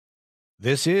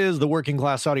This is the Working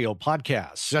Class Audio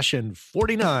Podcast, session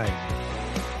 49.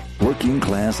 Working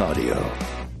Class Audio,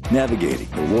 navigating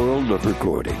the world of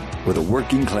recording with a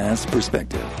working class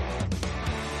perspective.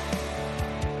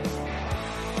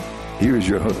 Here's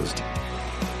your host,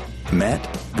 Matt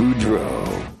Boudreau.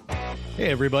 Hey,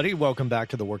 everybody. Welcome back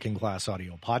to the Working Class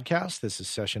Audio Podcast. This is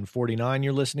session 49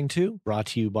 you're listening to, brought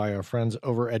to you by our friends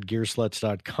over at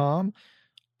Gearsluts.com,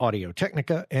 Audio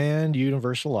Technica, and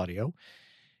Universal Audio,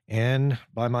 and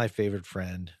by my favorite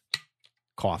friend,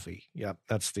 coffee. Yep,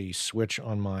 that's the switch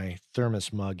on my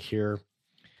thermos mug here,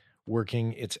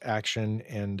 working its action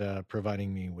and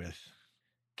providing me with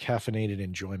caffeinated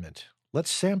enjoyment.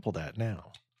 Let's sample that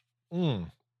now.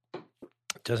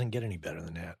 It doesn't get any better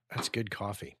than that. That's good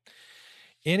coffee.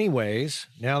 Anyways,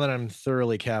 now that I'm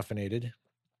thoroughly caffeinated,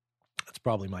 that's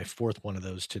probably my fourth one of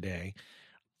those today.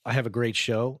 I have a great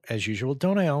show, as usual.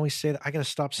 Don't I always say that? I got to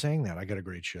stop saying that. I got a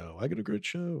great show. I got a great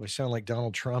show. I sound like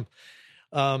Donald Trump.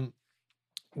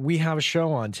 We have a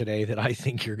show on today that I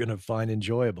think you're going to find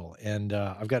enjoyable. And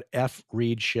I've got F.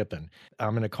 Reed Shippen.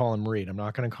 I'm going to call him Reed. I'm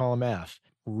not going to call him F.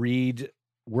 Reed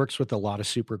works with a lot of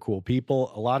super cool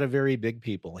people, a lot of very big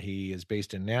people. He is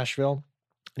based in Nashville.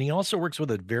 And he also works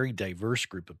with a very diverse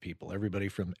group of people, everybody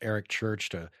from Eric Church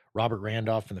to Robert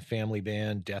Randolph and the Family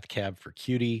Band, Death Cab for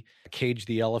Cutie, Cage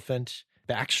the Elephant,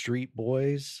 Backstreet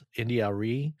Boys,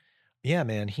 India.Arie. Yeah,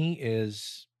 man, he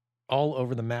is all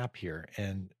over the map here.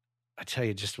 And I tell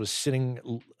you, just was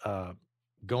sitting,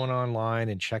 going online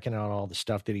and checking out all the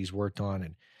stuff that he's worked on.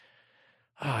 And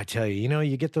I tell you,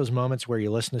 you get those moments where you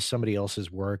listen to somebody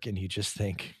else's work and you just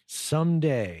think,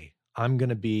 someday I'm going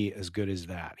to be as good as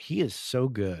that. He is so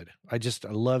good. I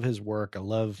love his work. I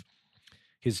love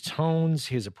his tones,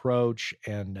 his approach.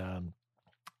 And,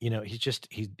 he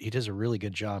does a really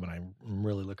good job. And I'm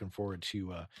really looking forward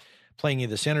to playing you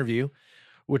this interview,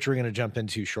 which we're going to jump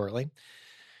into shortly.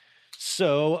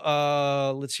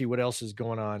 So let's see what else is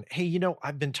going on. Hey,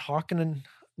 I've been talking,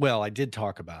 I did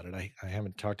talk about it. I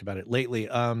haven't talked about it lately.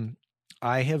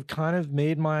 I have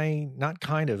made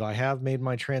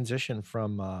my transition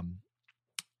from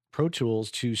Pro Tools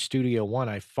to Studio One.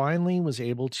 I finally was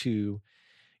able to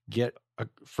get a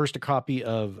copy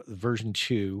of version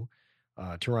 2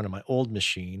 to run on my old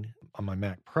machine on my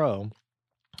Mac Pro,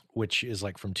 which is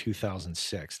like from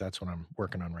 2006. That's what I'm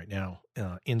working on right now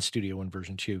in Studio One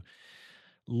version 2.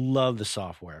 Love the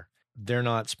software. They're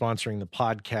not sponsoring the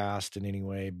podcast in any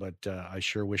way, but I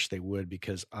sure wish they would,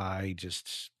 because I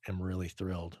just am really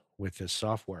thrilled with this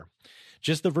software.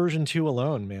 Just the version 2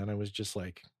 alone, man, I was just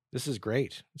like, this is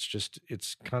great.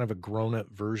 It's kind of a grown-up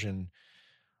version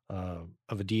of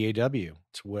a DAW.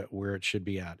 It's where it should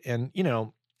be at. And,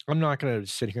 I'm not going to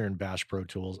sit here and bash Pro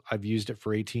Tools. I've used it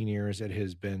for 18 years. It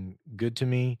has been good to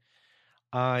me.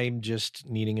 I'm just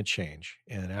needing a change.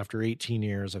 And after 18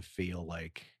 years, I feel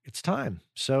like it's time.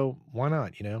 So why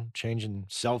not, changing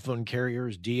cell phone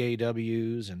carriers,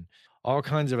 DAWs, and all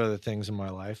kinds of other things in my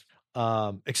life,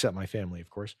 except my family, of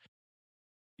course.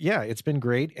 Yeah, it's been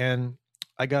great. And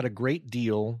I got a great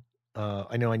deal.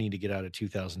 I know I need to get out of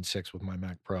 2006 with my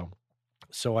Mac Pro.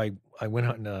 So I went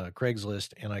on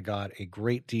Craigslist and I got a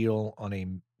great deal on a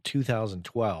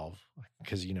 2012,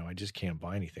 because, I just can't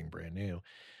buy anything brand new.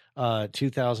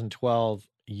 2012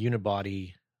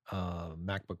 unibody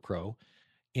MacBook Pro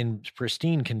in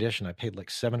pristine condition. I paid like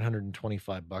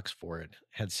 $725 for it.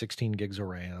 Had 16 gigs of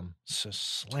RAM. It's a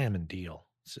slamming deal.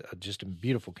 It's just in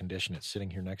beautiful condition. It's sitting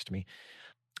here next to me.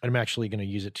 I'm actually going to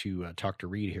use it to talk to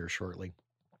Reed here shortly,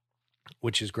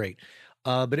 which is great.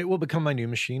 But it will become my new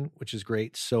machine, which is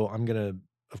great. So I'm going to,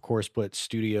 of course, put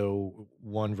Studio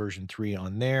One version 3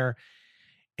 on there.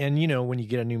 And, when you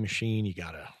get a new machine, you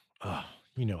got to,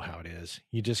 you know how it is.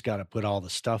 You just got to put all the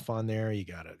stuff on there. You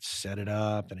got to set it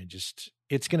up, and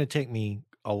it's going to take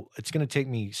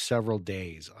me several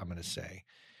days, I'm going to say.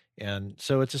 And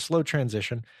so it's a slow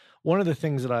transition. One of the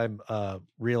things that I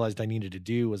realized I needed to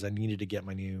do was I needed to get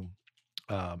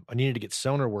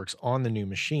SonarWorks on the new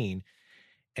machine.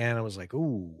 And I was like,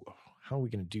 ooh, how are we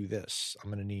going to do this? I'm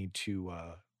going to need to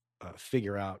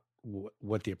figure out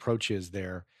what the approach is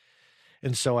there.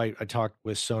 And so I talked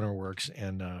with SonarWorks,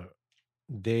 and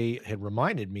they had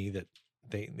reminded me that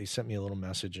they sent me a little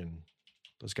message, and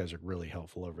those guys are really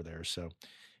helpful over there. So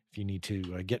if you need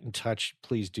to get in touch,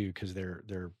 please do, because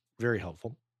they're very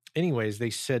helpful. Anyways, they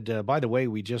said, by the way,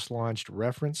 we just launched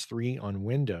Reference 3 on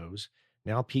Windows.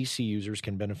 Now PC users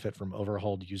can benefit from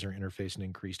overhauled user interface and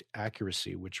increased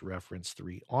accuracy, which Reference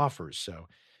 3 offers. So,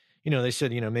 they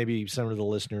said, maybe some of the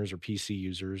listeners are PC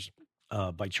users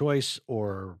by choice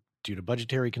or due to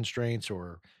budgetary constraints,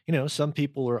 or, some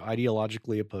people are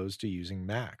ideologically opposed to using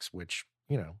Macs, which,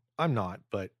 I'm not,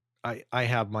 but I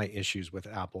have my issues with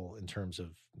Apple in terms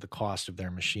of the cost of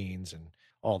their machines and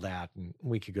all that. And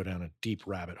we could go down a deep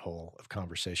rabbit hole of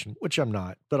conversation, which I'm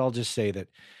not, but I'll just say that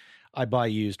I buy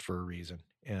used for a reason.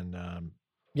 And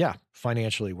yeah,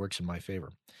 financially works in my favor.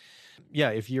 Yeah,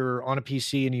 if you're on a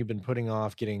PC and you've been putting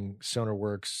off getting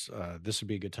SonarWorks, this would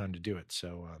be a good time to do it.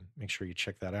 So make sure you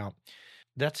check that out.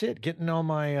 That's it. Getting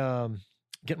my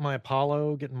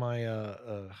Apollo, getting my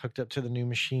hooked up to the new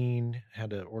machine. Had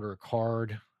to order a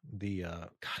card. The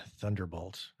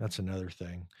Thunderbolt. That's another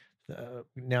thing.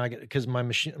 Now I get, because my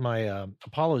machine, my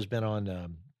Apollo has been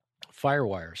on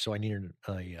FireWire, so I needed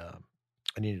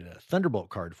a Thunderbolt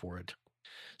card for it.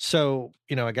 So,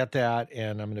 I got that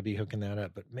and I'm going to be hooking that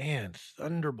up. But man,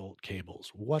 Thunderbolt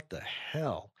cables, what the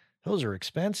hell? Those are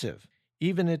expensive.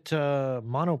 Even at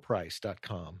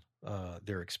monoprice.com,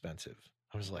 they're expensive.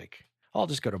 I was like, I'll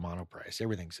just go to Monoprice.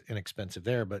 Everything's inexpensive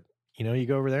there. But, you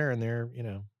go over there and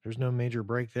there's no major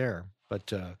break there. But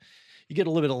you get a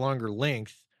little bit of longer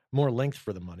length, more length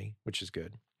for the money, which is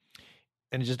good.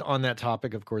 And just on that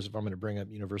topic, of course, if I'm going to bring up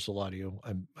Universal Audio,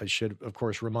 I should, of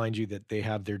course, remind you that they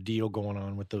have their deal going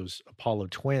on with those Apollo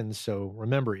twins. So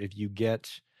remember, if you get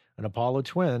an Apollo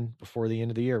twin before the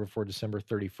end of the year, before December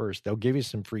 31st, they'll give you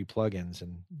some free plugins.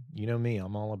 And you know me,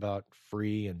 I'm all about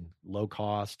free and low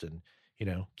cost and,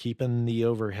 keeping the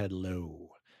overhead low.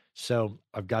 So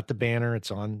I've got the banner.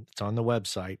 It's on the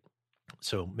website.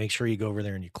 So make sure you go over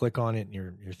there and you click on it and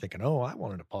you're thinking, oh, I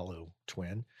want an Apollo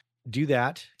twin. Do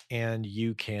that and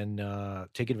you can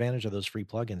take advantage of those free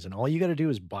plugins. And all you got to do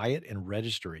is buy it and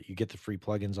register it. You get the free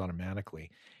plugins automatically.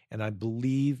 And I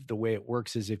believe the way it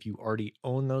works is if you already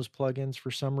own those plugins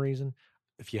for some reason,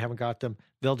 if you haven't got them,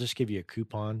 they'll just give you a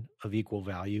coupon of equal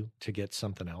value to get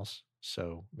something else.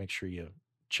 So make sure you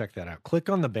check that out. Click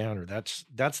on the banner. That's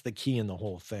the key in the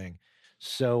whole thing.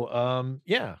 So,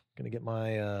 yeah, going to get my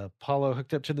Apollo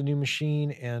hooked up to the new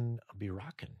machine and I'll be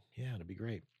rocking. Yeah, it'll be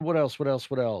great. What else?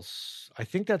 I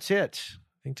think that's it.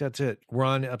 We're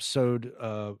on episode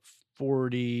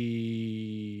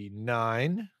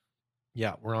 49.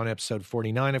 Yeah, we're on episode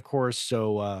 49, of course.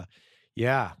 So,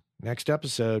 yeah, next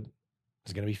episode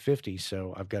is going to be 50.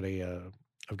 So I've got a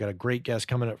great guest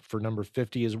coming up for number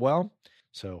 50 as well.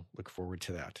 So look forward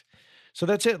to that. So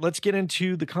that's it. Let's get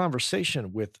into the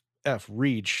conversation with F.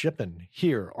 Reed Shippen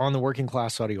here on the Working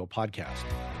Class Audio Podcast.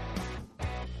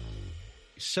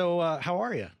 So how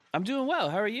are you? I'm doing well.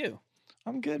 How are you?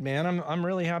 I'm good, man. I'm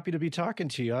really happy to be talking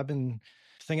to you. I've been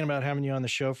thinking about having you on the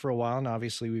show for a while, and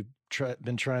obviously we've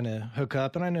been trying to hook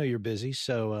up, and I know you're busy,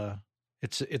 so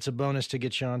it's a bonus to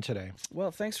get you on today.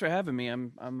 Well, thanks for having me.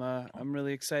 I'm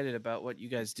really excited about what you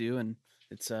guys do, and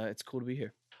it's cool to be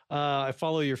here. I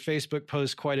follow your Facebook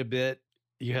posts quite a bit.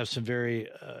 You have some very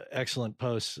excellent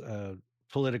posts.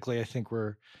 Politically, I think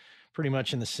we're pretty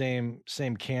much in the same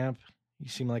camp. You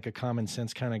seem like a common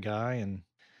sense kind of guy, and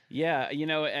yeah,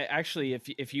 actually,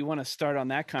 if you want to start on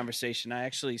that conversation, I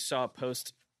actually saw a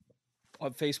post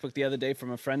on Facebook the other day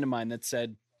from a friend of mine that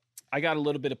said I got a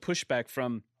little bit of pushback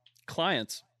from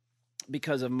clients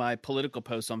because of my political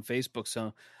posts on Facebook,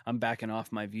 so I'm backing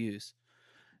off my views,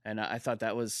 and I thought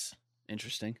that was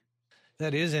interesting.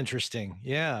 That is interesting.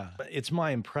 Yeah. It's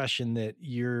my impression that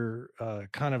you're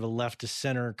kind of a left to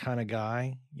center kind of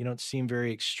guy. You don't seem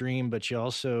very extreme, but you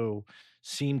also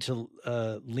seem to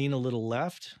lean a little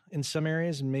left in some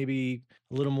areas and maybe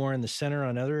a little more in the center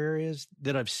on other areas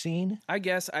that I've seen. I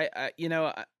guess I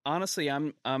honestly,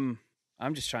 I'm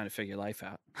just trying to figure life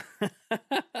out.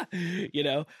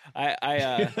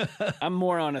 I'm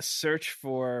more on a search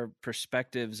for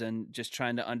perspectives and just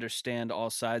trying to understand all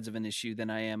sides of an issue than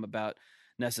I am about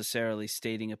necessarily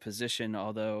stating a position.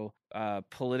 Although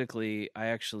politically, I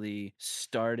actually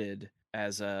started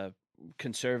as a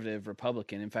conservative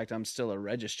Republican. In fact, I'm still a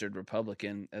registered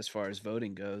Republican as far as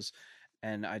voting goes.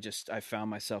 And I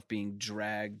found myself being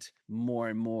dragged more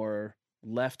and more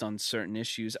left on certain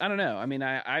issues. I don't know. I mean,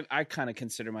 I kind of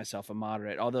consider myself a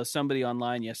moderate, although somebody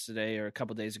online yesterday or a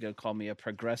couple of days ago called me a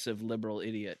progressive liberal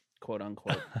idiot, quote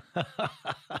unquote.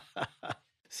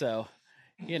 So,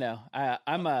 I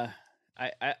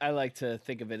like to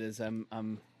think of it as I'm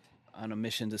on a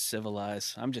mission to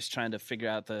civilize. I'm just trying to figure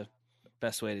out the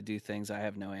best way to do things. I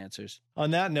have no answers. On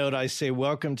that note, I say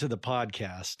welcome to the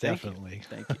podcast. Definitely.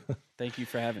 Thank you. Thank you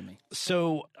for having me.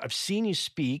 So I've seen you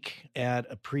speak at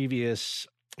a previous,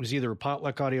 it was either a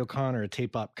Potluck Audio Con or a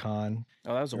Tape Op Con.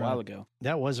 Oh, that was a while ago.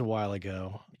 That was a while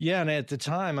ago. Yeah, and at the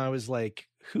time I was like,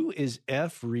 who is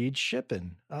F. Reed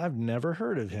Shippen? I've never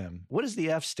heard of him. What does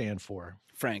the F stand for?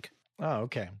 Frank. Oh,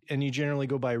 okay. And you generally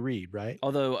go by Reed, right?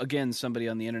 Although, again, somebody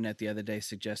on the internet the other day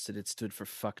suggested it stood for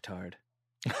fucktard.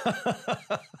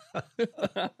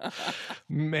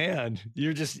 Man,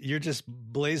 you're just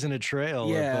blazing a trail.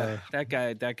 Yeah, that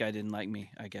guy didn't like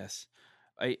me, I guess.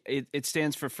 It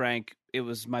stands for Frank. It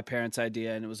was my parents'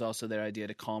 idea, and it was also their idea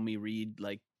to call me Reed,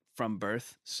 like from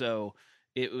birth. So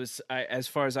it was, as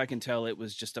far as I can tell, it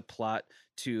was just a plot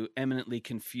to eminently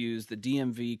confuse the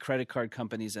DMV, credit card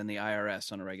companies, and the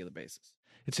IRS on a regular basis.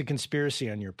 It's a conspiracy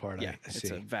on your part. Yeah, I see.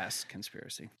 It's a vast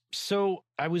conspiracy. So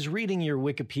I was reading your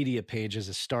Wikipedia page as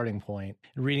a starting point,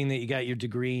 reading that you got your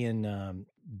degree in a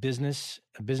business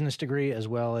degree, as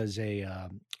well as a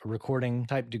recording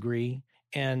type degree,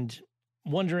 and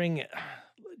wondering,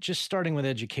 just starting with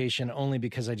education, only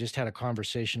because I just had a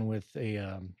conversation with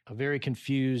a very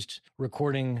confused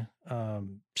recording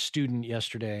student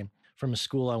yesterday from a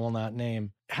school I will not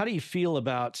name. How do you feel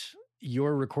about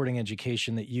your recording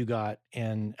education that you got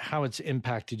and how it's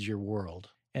impacted your world?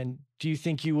 And do you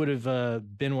think you would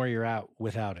have been where you're at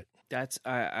without it?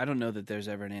 I don't know that there's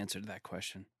ever an answer to that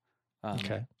question.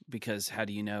 Okay. Because how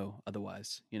do you know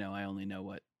otherwise? I only know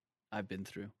what I've been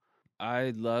through.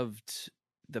 I loved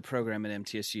the program at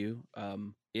MTSU.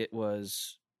 It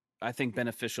was, I think,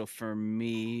 beneficial for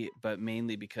me, but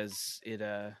mainly because it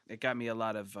got me a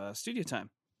lot of studio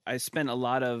time. I spent a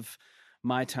lot of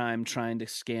my time trying to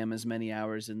scam as many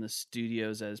hours in the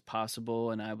studios as possible,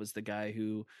 and I was the guy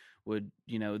who would,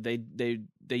 they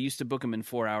used to book them in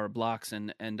 4-hour blocks,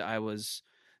 and I was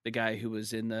the guy who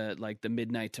was in the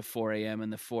midnight to 4 a.m.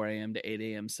 and the 4 a.m. to 8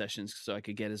 a.m. sessions so I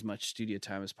could get as much studio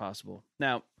time as possible.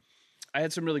 Now, I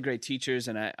had some really great teachers,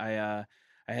 and I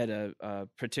had a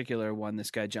particular one, this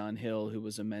guy, John Hill, who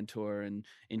was a mentor and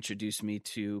introduced me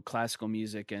to classical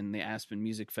music and the Aspen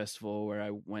Music Festival, where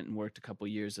I went and worked a couple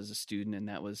of years as a student. And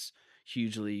that was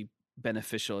hugely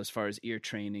beneficial as far as ear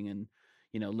training and,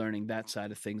 learning that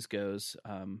side of things goes.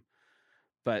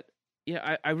 But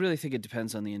yeah, I really think it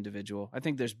depends on the individual. I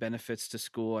think there's benefits to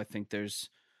school. I think there's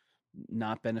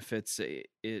not benefits.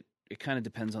 It kind of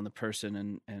depends on the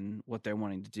person and what they're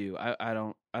wanting to do. I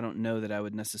don't know that I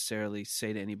would necessarily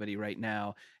say to anybody right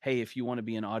now, hey, if you want to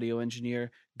be an audio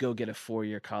engineer, go get a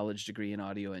 4-year college degree in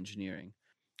audio engineering.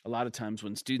 A lot of times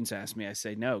when students ask me, I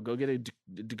say, no, go get a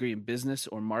degree in business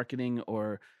or marketing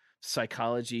or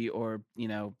psychology or,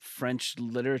 French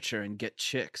literature and get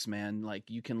chicks, man. Like,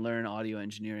 you can learn audio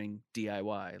engineering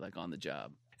DIY, like on the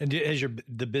job. And as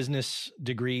the business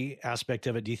degree aspect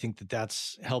of it, do you think that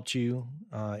that's helped you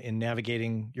in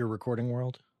navigating your recording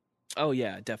world? Oh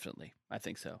yeah, definitely. I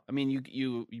think so. I mean,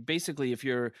 you basically, if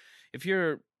you're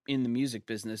in the music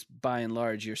business, by and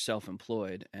large, you're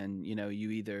self-employed, and you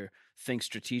either think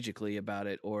strategically about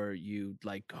it or you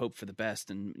hope for the best.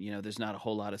 And there's not a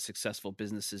whole lot of successful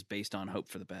businesses based on hope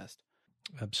for the best.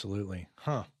 Absolutely.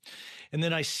 Huh. And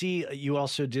then I see you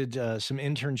also did some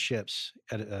internships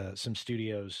at some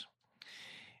studios.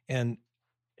 And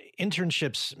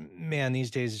internships, man,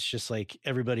 these days it's just like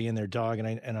everybody and their dog.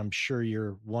 And I'm sure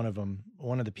you're one of them,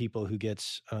 one of the people who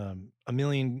gets a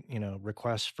million,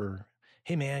 requests for,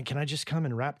 hey man, can I just come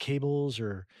and wrap cables?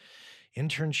 Or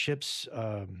internships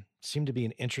seem to be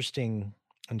an interesting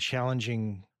and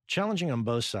challenging on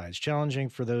both sides, challenging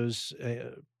for those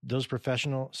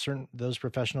professionals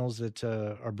that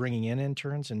are bringing in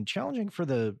interns, and challenging for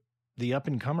the up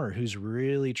and comer who's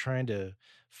really trying to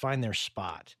find their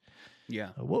spot. Yeah.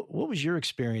 What was your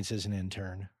experience as an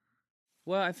intern?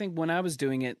 Well, I think when I was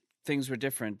doing it, things were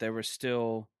different. There was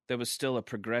still a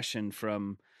progression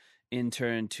from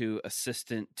intern to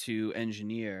assistant to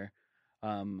engineer,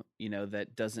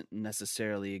 that doesn't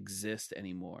necessarily exist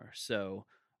anymore. So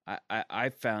I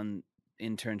found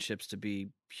internships to be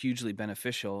hugely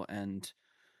beneficial, and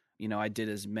I did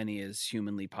as many as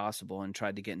humanly possible and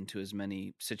tried to get into as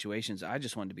many situations. I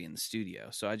just wanted to be in the studio,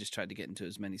 so I just tried to get into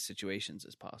as many situations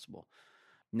as possible.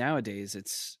 Nowadays,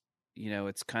 it's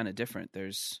kind of different.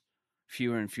 There's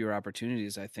fewer and fewer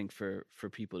opportunities, I think, for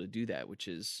people to do that, which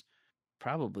is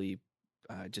probably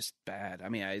just bad. I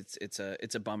mean, it's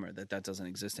a bummer that doesn't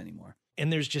exist anymore.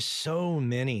 And there's just so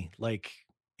many, I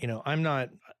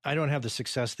don't have the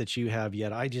success that you have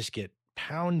yet. I just get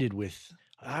pounded with,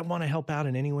 I want to help out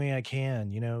in any way I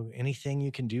can. Anything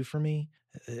you can do for me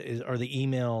are the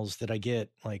emails that I get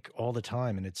all the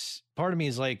time. And it's, part of me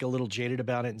is a little jaded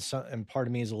about it. And part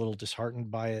of me is a little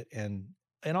disheartened by it and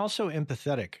also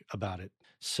empathetic about it.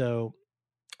 So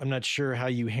I'm not sure how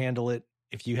you handle it.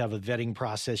 If you have a vetting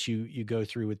process you go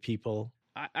through with people.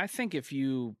 I think if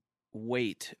you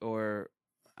wait, or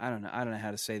I don't know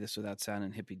how to say this without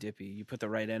sounding hippy dippy, you put the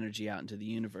right energy out into the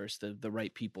universe, the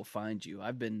right people find you.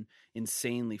 I've been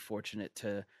insanely fortunate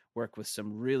to work with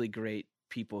some really great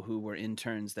people who were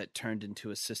interns that turned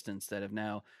into assistants that have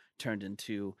now turned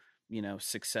into,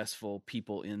 successful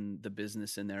people in the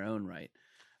business in their own right.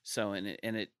 So,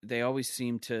 they always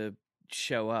seem to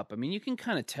show up. I mean, you can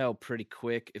kind of tell pretty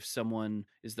quick if someone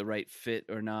is the right fit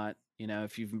or not.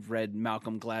 If you've read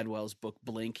Malcolm Gladwell's book,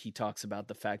 Blink, he talks about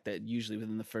the fact that usually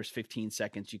within the first 15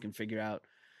 seconds, you can figure out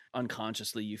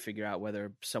unconsciously, you figure out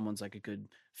whether someone's like a good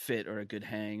fit or a good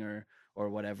hang or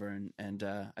whatever. And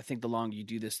I think the longer you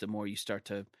do this, the more you start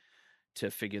to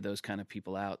figure those kind of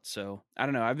people out. So I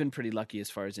don't know. I've been pretty lucky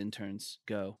as far as interns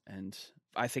go. And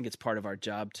I think it's part of our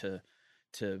job to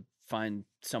find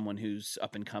someone who's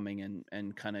up and coming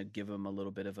and kind of give them a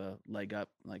little bit of a leg up.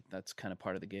 Like that's kind of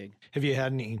part of the gig. Have you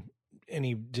had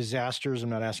any disasters? I'm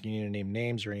not asking you to name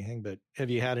names or anything, but have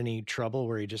you had any trouble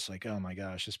where you're just like, oh my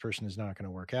gosh, this person is not going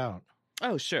to work out?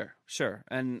 Oh, sure.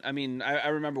 And I mean, I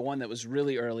remember one that was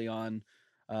really early on,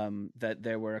 that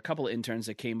there were a couple of interns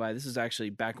that came by. This is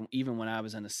actually back even when I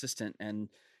was an assistant, and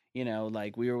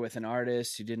like we were with an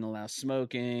artist who didn't allow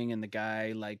smoking, and the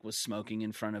guy like was smoking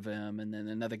in front of him, and then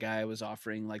another guy was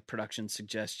offering like production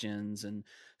suggestions and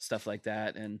stuff like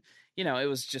that. And it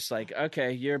was just like,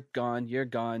 okay, you're gone.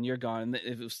 And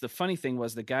it was, the funny thing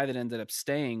was, the guy that ended up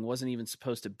staying wasn't even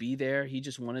supposed to be there. He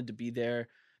just wanted to be there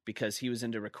because he was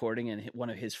into recording and one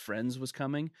of his friends was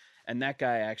coming. And that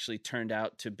guy actually turned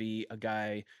out to be a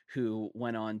guy who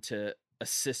went on to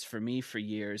assist for me for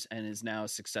years and is now a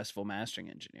successful mastering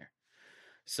engineer.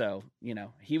 So,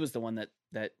 he was the one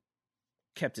that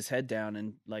kept his head down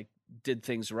and like did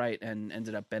things right and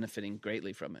ended up benefiting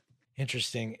greatly from it.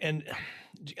 Interesting. And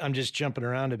I'm just jumping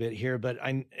around a bit here, but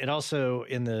it also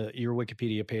in your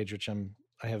Wikipedia page, which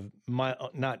I have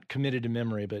not committed to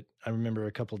memory, but I remember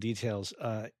a couple details.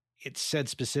 It said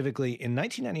specifically in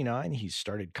 1999, he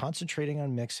started concentrating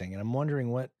on mixing. And I'm wondering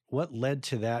what led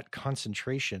to that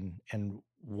concentration and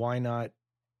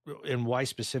why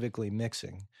specifically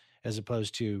mixing as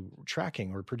opposed to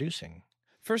tracking or producing?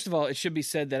 First of all, it should be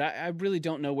said that I really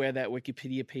don't know where that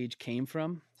Wikipedia page came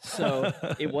from. So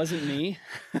it wasn't me.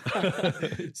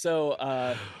 So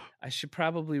I should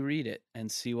probably read it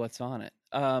and see what's on it.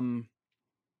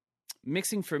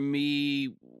 Mixing for me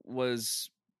was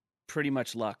pretty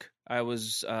much luck. I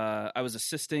was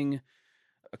assisting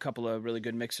a couple of really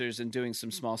good mixers and doing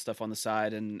some small stuff on the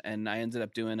side, and I ended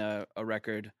up doing a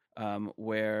record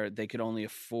where they could only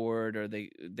afford, or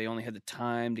they only had the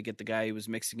time to get the guy who was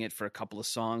mixing it for a couple of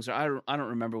songs. Or I don't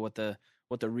remember what the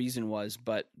reason was,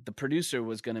 but the producer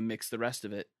was going to mix the rest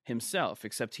of it himself,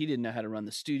 except he didn't know how to run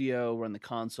the studio, run the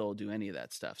console, do any of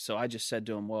that stuff. So I just said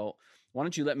to him, well, why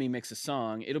don't you let me mix a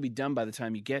song? It'll be done by the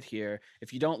time you get here.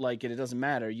 If you don't like it, it doesn't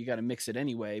matter. You got to mix it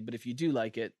anyway. But if you do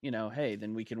like it, hey,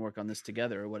 then we can work on this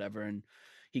together or whatever. And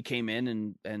he came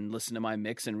in and listened to my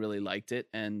mix and really liked it.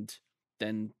 And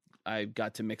then I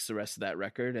got to mix the rest of that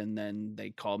record. And then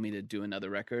they called me to do another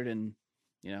record, and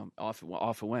off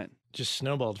it went. Just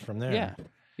snowballed from there.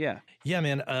 Yeah,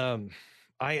 man.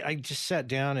 I just sat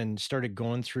down and started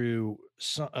going through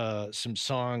some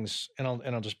songs, and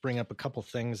I'll just bring up a couple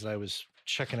things that I was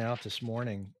checking out this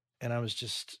morning, and I was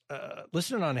just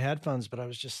listening on headphones, but I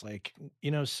was just like,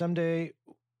 someday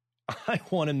I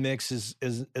want to mix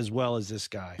as well as this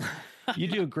guy. You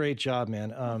do a great job,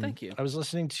 man. Thank you. I was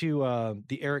listening to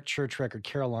the Eric Church record,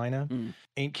 Carolina,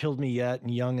 Ain't Killed Me Yet, and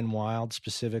Young and Wild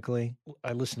specifically.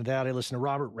 I listened to that. I listened to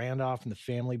Robert Randolph and the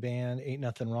Family Band, Ain't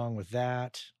Nothing Wrong with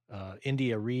That.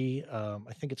 India Ree,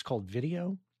 I think it's called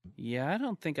Video. Yeah, I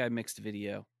don't think I mixed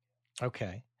Video.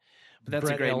 Okay. But that's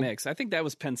Brett a great mix. I think that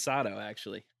was Pensado,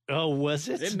 actually. Oh, was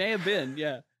it? It may have been,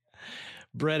 yeah.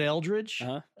 Brett Eldridge,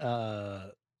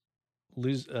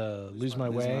 Lose My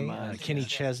Way, Kenny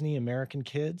Chesney, American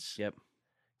Kids. Yep.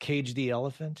 Cage the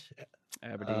Elephant.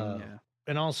 Aberdeen, yeah.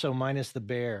 And also Minus the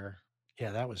Bear.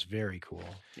 Yeah, that was very cool.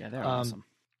 Yeah, they're awesome.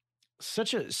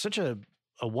 Such a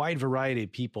wide variety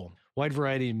of people, wide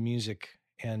variety of music.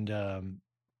 And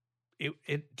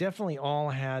it definitely all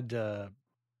had,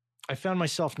 I found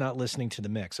myself not listening to the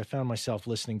mix. I found myself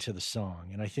listening to the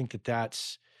song. And I think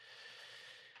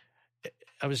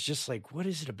I was just like, what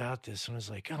is it about this? And I was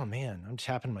like, oh man, I'm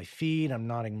tapping my feet. I'm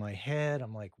nodding my head.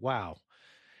 I'm like, wow.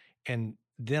 And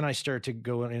then I start to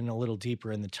go in a little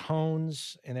deeper in the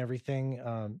tones and everything.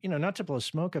 Not to blow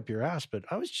smoke up your ass, but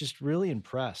I was just really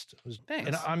impressed. Thanks.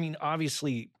 And I mean,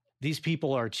 obviously these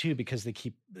people are too, because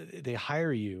they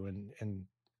hire you and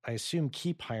I assume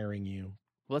keep hiring you.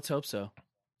 Let's hope so.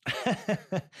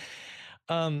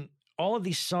 All of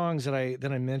these songs that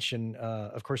I mentioned,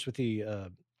 of course, with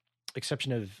the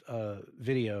exception of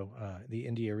Video, the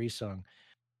India Ree song,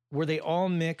 were they all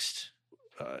mixed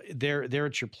there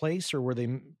at your place, or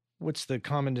what's the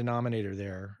common denominator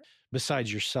there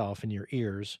besides yourself and your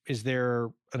ears? Is there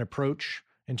an approach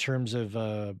in terms of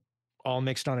all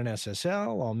mixed on an SSL,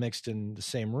 all mixed in the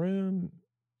same room?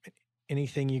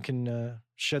 Anything you can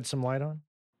shed some light on?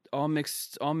 All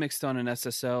mixed on an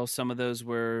SSL. Some of those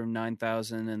were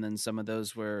 9,000, and then some of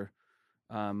those were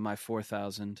my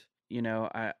 4,000. You know,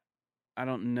 I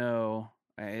don't know.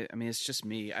 I mean, it's just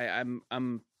me.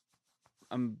 I'm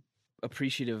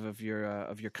appreciative of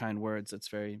your kind words. That's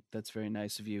very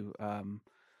nice of you.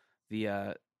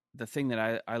 The thing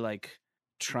that I like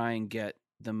try and get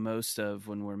the most of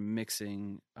when we're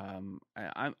mixing,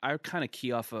 I kind of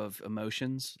key off of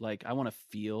emotions. Like I want to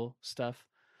feel stuff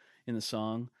in the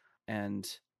song, and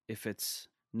if it's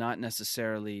not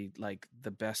necessarily like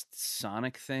the best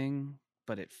sonic thing,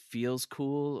 but it feels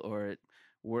cool or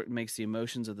it makes the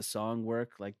emotions of the song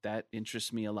work, like that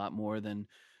interests me a lot more than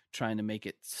trying to make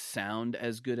it sound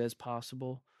as good as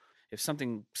possible. If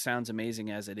something sounds amazing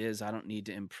as it is, I don't need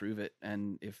to improve it.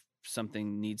 And if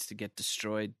something needs to get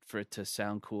destroyed for it to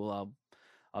sound cool,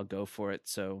 I'll go for it.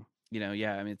 So, you know,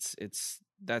 yeah, I mean,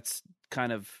 that's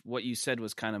kind of what you said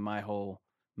was kind of my whole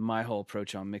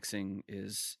approach on mixing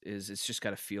is it's just got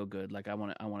to feel good. Like I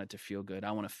want it to feel good.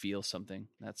 I want to feel something.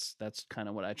 That's kind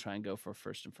of what I try and go for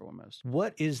first and foremost.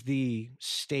 What is the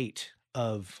state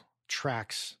of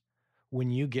tracks when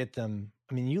you get them?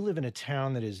 I mean, you live in a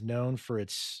town that is known for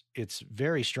its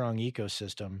very strong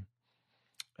ecosystem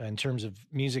in terms of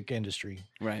music industry.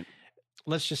 Right.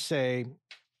 Let's just say,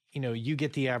 you know, you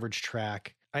get the average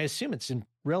track. I assume it's in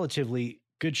relatively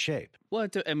good shape. Well,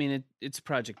 it's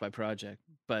project by project,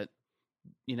 but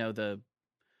you know, the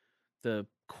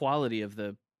quality of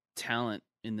the talent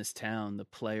in this town, the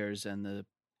players and the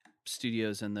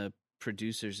studios and the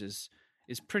producers is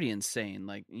pretty insane.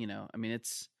 Like, you know, I mean,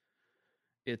 it's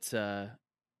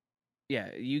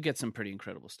yeah, you get some pretty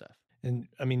incredible stuff. And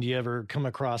I mean, do you ever come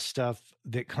across stuff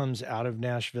that comes out of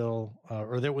Nashville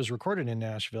or that was recorded in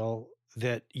Nashville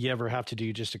that you ever have to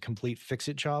do just a complete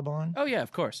fix-it job on? Oh yeah,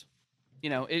 of course. You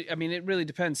know, it really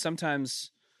depends.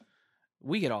 Sometimes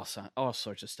we get all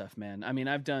sorts of stuff, man. I mean,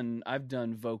 I've done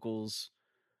vocals.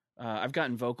 I've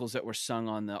gotten vocals that were sung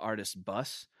on the artist's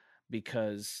bus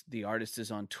because the artist is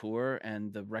on tour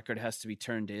and the record has to be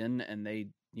turned in, and they,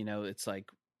 you know, it's like,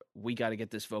 we got to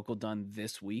get this vocal done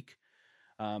this week.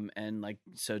 And like,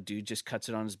 so dude just cuts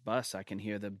it on his bus. I can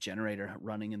hear the generator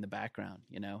running in the background,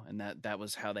 you know, and that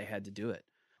was how they had to do it.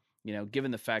 You know,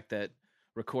 given the fact that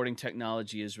recording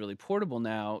technology is really portable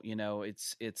now, you know,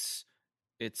 it's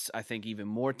I think even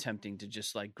more tempting to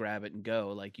just like grab it and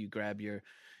go. Like you grab your,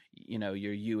 you know,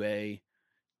 your UA,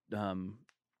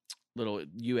 little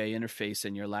UA interface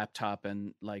in your laptop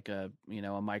and like a, you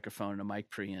know, a microphone and a mic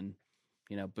pre, and,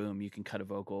 you know, boom, you can cut a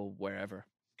vocal wherever.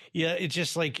 Yeah, it's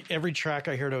just like every track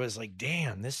I heard, I was like,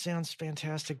 damn, this sounds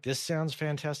fantastic. This sounds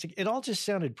fantastic. It all just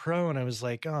sounded pro. And I was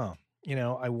like, oh, you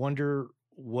know, I wonder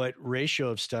what ratio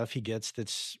of stuff he gets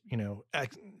that's, you know,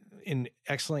 in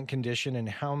excellent condition, and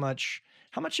how much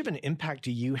of an impact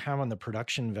do you have on the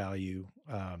production value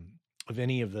of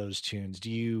any of those tunes?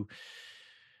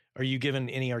 Are you given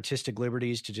any artistic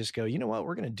liberties to just go, you know what,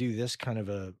 we're going to do this kind of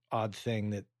a odd thing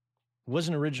that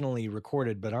wasn't originally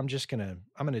recorded, but I'm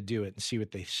going to do it and see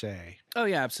what they say? Oh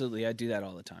yeah, absolutely. I do that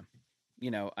all the time.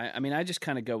 You know, I mean, I just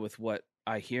kind of go with what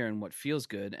I hear and what feels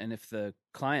good. And if the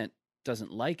client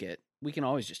doesn't like it, we can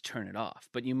always just turn it off,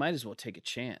 but you might as well take a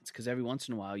chance, because every once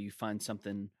in a while you find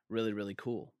something really, really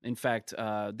cool. In fact,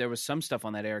 there was some stuff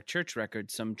on that Eric Church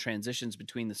record, some transitions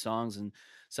between the songs and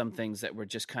some things that were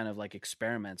just kind of like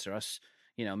experiments, or us,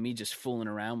 you know, me just fooling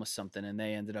around with something, and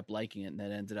they ended up liking it, and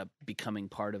that ended up becoming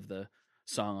part of the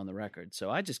song on the record. So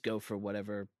I just go for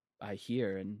whatever I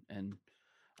hear, and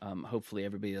hopefully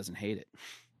everybody doesn't hate it.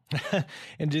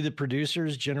 And do the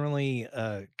producers generally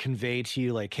convey to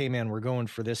you like, hey man, we're going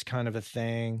for this kind of a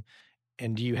thing?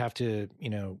 And do you have to, you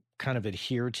know, kind of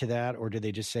adhere to that? Or do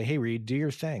they just say, hey, Reed, do your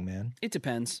thing, man? It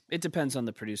depends. It depends on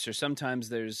the producer. Sometimes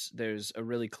there's a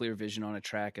really clear vision on a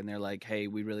track, and they're like, hey,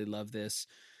 we really love this.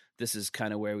 This is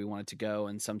kind of where we want it to go.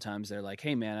 And sometimes they're like,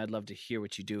 hey man, I'd love to hear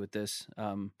what you do with this.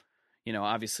 You know,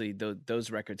 obviously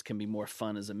those records can be more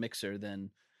fun as a mixer than,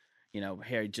 you know,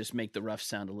 hey, just make the rough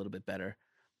sound a little bit better.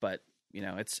 But, you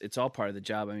know, it's all part of the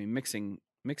job. I mean, mixing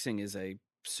is a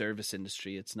service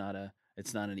industry. It's not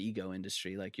an ego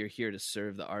industry. Like, you're here to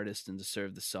serve the artist and to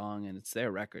serve the song, and it's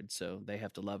their record, so they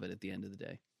have to love it at the end of the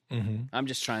day. Mm-hmm. I'm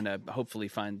just trying to hopefully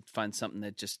find something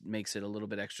that just makes it a little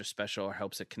bit extra special, or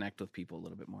helps it connect with people a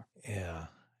little bit more. Yeah.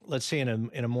 Let's say in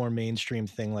a more mainstream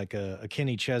thing, like a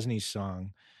Kenny Chesney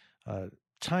song,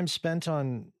 time spent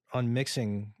on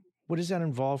mixing, what does that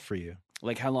involve for you?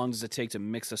 Like, how long does it take to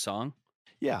mix a song?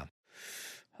 Yeah.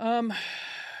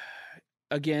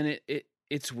 Again,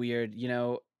 it's weird. You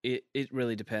know, it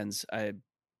really depends.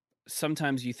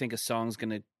 sometimes you think a song's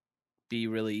going to be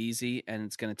really easy and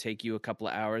it's going to take you a couple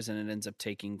of hours and it ends up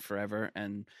taking forever.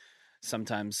 And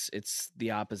sometimes it's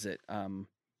the opposite.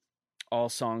 All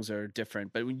songs are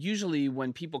different, but usually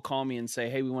when people call me and say,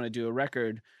 hey, we want to do a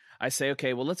record, I say,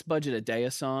 okay, well, let's budget a day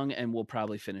a song and we'll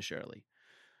probably finish early.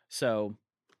 So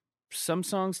some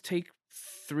songs take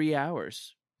 3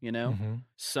 hours, you know,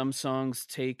 some songs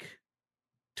take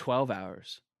 12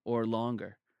 hours or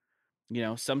longer. You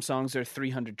know, some songs are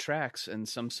 300 tracks and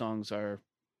some songs are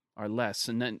less.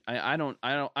 And then I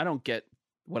don't get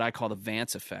what I call the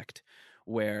Vance effect,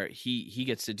 where he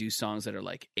gets to do songs that are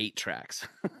like 8 tracks.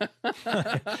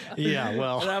 Yeah,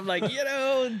 well, and I'm like,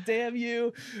 damn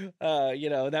you.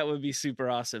 That would be super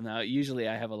awesome. Now, usually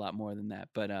I have a lot more than that,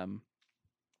 but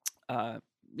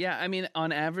yeah, I mean,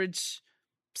 on average,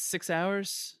 6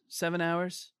 hours, 7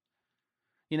 hours.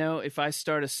 You know, if I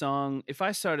start a song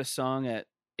at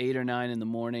 8 or 9 in the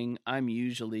morning, I'm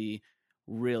usually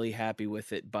really happy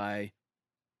with it by,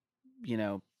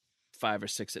 5 or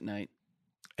 6 at night.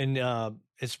 And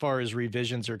as far as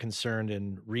revisions are concerned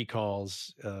and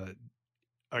recalls,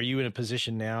 are you in a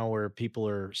position now where people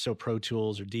are so Pro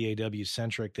Tools or DAW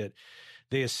centric that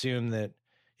they assume that,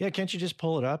 yeah, can't you just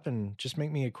pull it up and just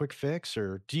make me a quick fix?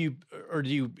 Or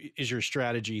is your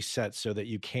strategy set so that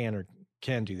you can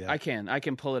do that? I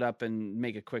can pull it up and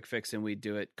make a quick fix, and we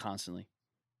do it constantly.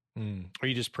 Are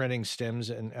you just printing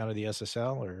stems out of the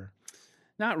SSL or?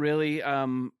 Not really.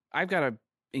 I've got an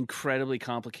incredibly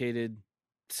complicated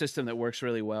system that works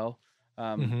really well.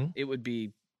 It would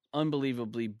be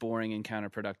unbelievably boring and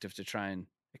counterproductive to try and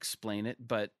explain it,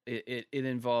 but it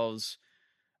involves,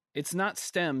 it's not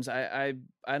stems.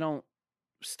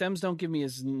 Stems don't give me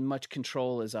as much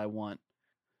control as I want.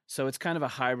 So it's kind of a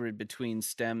hybrid between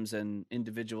stems and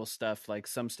individual stuff. Like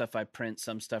some stuff I print,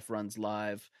 some stuff runs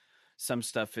live, some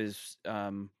stuff is,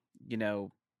 in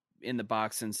the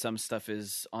box, and some stuff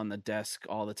is on the desk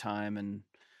all the time. And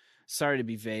sorry to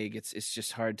be vague. It's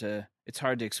just hard to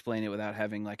explain it without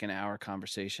having like an hour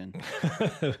conversation.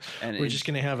 And we're just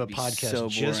going to have a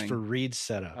podcast just for Reed's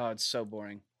setup. Oh, it's so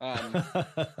boring.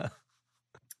 But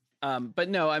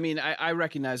no, I mean, I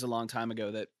recognized a long time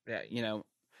ago that,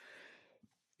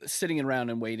 sitting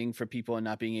around and waiting for people and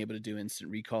not being able to do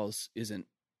instant recalls isn't,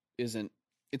 it's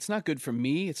not good for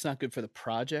me. It's not good for the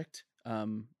project. I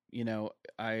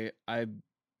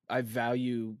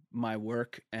value my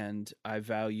work and I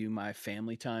value my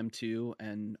family time too.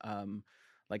 And,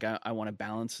 I want to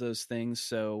balance those things.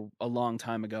 So a long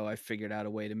time ago, I figured out a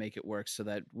way to make it work so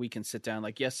that we can sit down.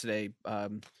 Like yesterday,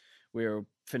 we were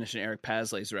finishing Eric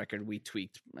Pasley's record. We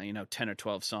tweaked, 10 or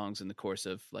 12 songs in the course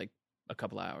of like a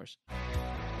couple hours.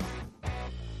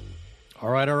 All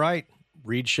right.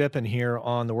 Reed Shippen here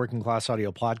on the Working Class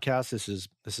Audio Podcast. This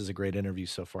is a great interview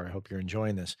so far. I hope you're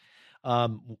enjoying this.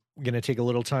 I'm going to take a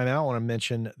little time out. I want to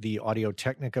mention the Audio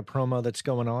Technica promo that's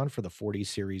going on for the 40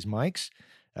 series mics.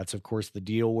 That's, of course, the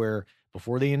deal where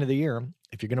before the end of the year,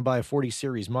 if you're going to buy a 40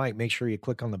 series mic, make sure you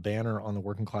click on the banner on the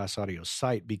Working Class Audio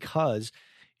site, because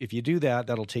if you do that,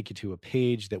 that'll take you to a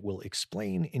page that will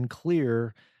explain in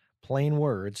clear, plain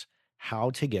words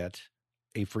how to get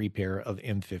a free pair of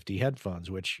M50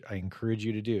 headphones, which I encourage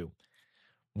you to do.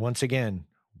 Once again,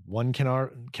 one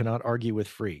cannot argue with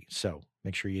free. So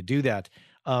make sure you do that.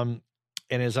 And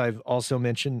as I've also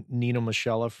mentioned, Nino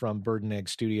Michella from Bird and Egg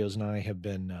Studios and I have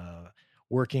been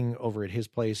working over at his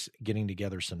place, getting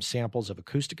together some samples of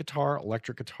acoustic guitar,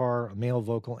 electric guitar, a male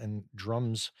vocal, and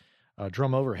drums,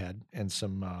 drum overhead, and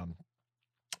some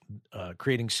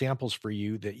creating samples for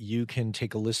you that you can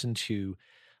take a listen to.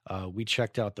 We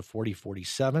checked out the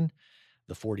 4047,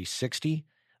 the 4060,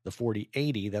 the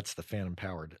 4080, that's the phantom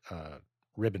powered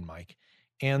ribbon mic,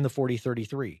 and the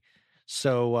 4033.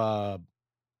 So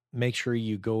make sure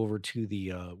you go over to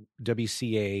the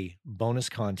WCA bonus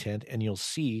content, and you'll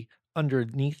see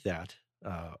underneath that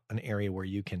an area where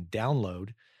you can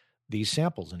download these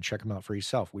samples and check them out for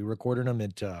yourself. We recorded them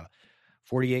at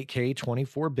 48K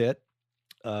 24-bit.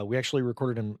 We actually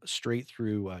recorded them straight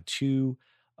through two,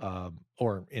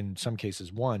 or in some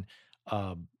cases one,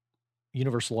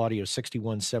 Universal Audio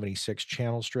 6176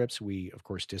 channel strips. We, of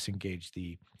course, disengaged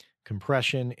the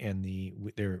compression and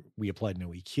we applied no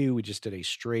EQ. We just did a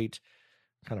straight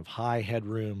kind of high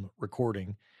headroom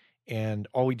recording. And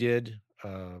all we did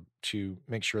to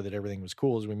make sure that everything was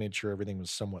cool is we made sure everything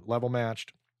was somewhat level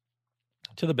matched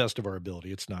to the best of our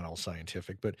ability. It's not all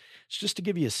scientific, but it's just to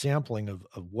give you a sampling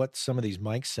of what some of these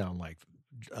mics sound like,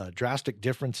 drastic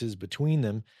differences between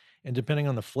them. And depending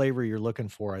on the flavor you're looking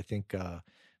for, I think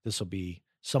this will be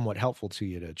somewhat helpful to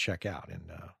you to check out.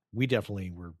 And we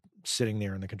definitely were sitting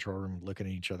there in the control room looking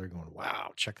at each other going,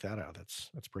 wow, check that out.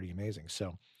 That's pretty amazing.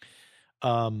 So,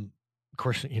 of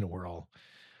course, we're all,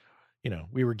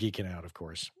 we were geeking out, of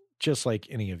course, just like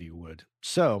any of you would.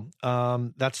 So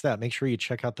that's that. Make sure you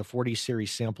check out the 40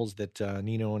 series samples that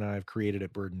Nino and I have created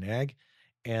at Bird and Ag.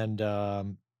 And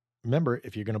remember,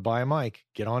 if you're going to buy a mic,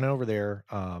 get on over there.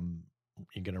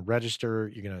 You're going to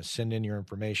register, you're going to send in your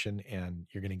information, and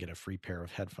you're going to get a free pair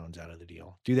of headphones out of the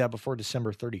deal. Do that before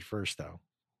December 31st, though,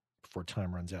 before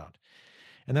time runs out.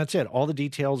 And that's it. All the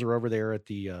details are over there at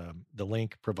the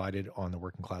link provided on the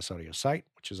Working Class Audio site,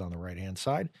 which is on the right-hand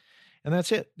side. And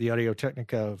that's it. The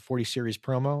Audio-Technica 40 series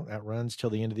promo, that runs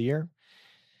till the end of the year.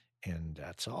 And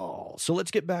that's all. So let's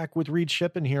get back with Reed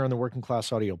Shippen here on the Working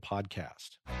Class Audio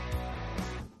podcast.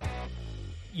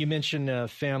 You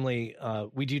mentioned family.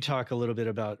 We do talk a little bit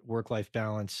about work-life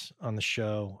balance on the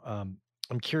show.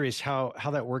 I'm curious how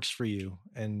that works for you.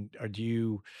 And have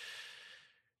you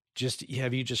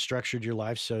just structured your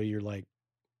life so you're like,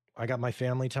 I got my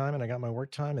family time and I got my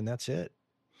work time and that's it?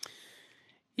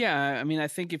 Yeah. I mean, I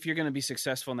think if you're going to be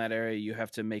successful in that area, you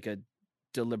have to make a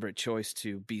deliberate choice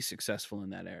to be successful in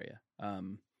that area.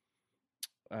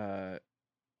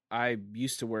 I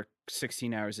used to work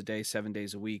 16 hours a day, 7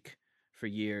 days a week for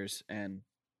years, and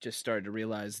just started to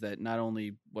realize that not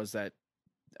only was that,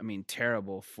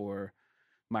 terrible for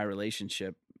my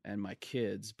relationship and my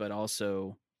kids, but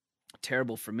also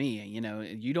terrible for me.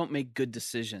 You don't make good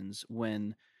decisions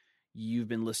when you've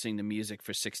been listening to music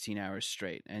for 16 hours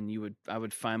straight. And I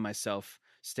would find myself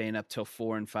staying up till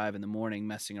 4 and 5 in the morning,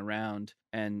 messing around,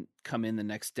 and come in the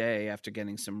next day after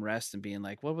getting some rest and being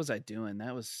like, what was I doing?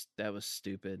 That was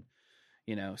stupid.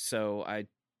 So I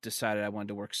decided I wanted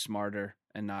to work smarter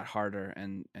and not harder,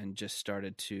 and just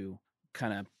started to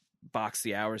kind of box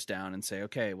the hours down and say,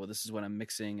 okay, well, this is what I'm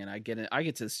mixing. And I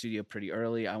get to the studio pretty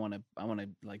early. I want to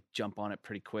like jump on it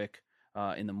pretty quick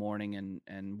in the morning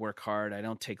and work hard. I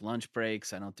don't take lunch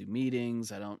breaks. I don't do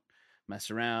meetings. I don't mess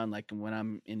around. Like when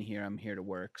I'm in here, I'm here to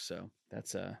work. So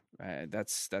that's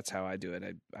how I do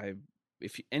it.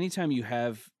 Anytime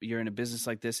you're in a business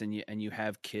like this and you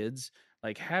have kids,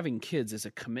 like having kids is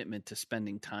a commitment to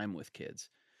spending time with kids.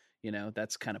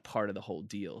 That's kind of part of the whole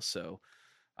deal. So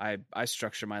I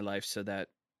structure my life so that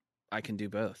I can do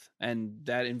both. And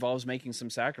that involves making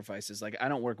some sacrifices. Like I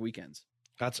don't work weekends.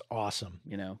 That's awesome.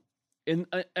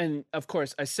 And of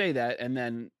course I say that, and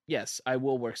then yes, I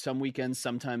will work some weekends.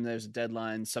 Sometimes there's a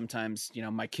deadline. Sometimes,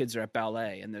 my kids are at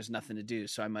ballet and there's nothing to do.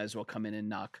 So I might as well come in and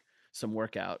knock some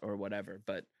work out or whatever.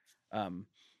 But,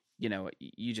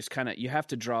 you just you have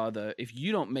to draw if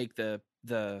you don't make the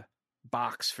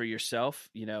box for yourself,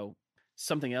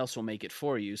 something else will make it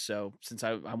for you. So since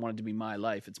I want it to be my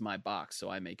life, it's my box. So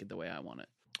I make it the way I want it.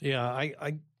 Yeah.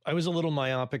 I was a little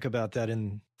myopic about that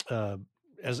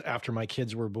as after my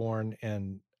kids were born,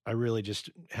 and I really just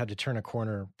had to turn a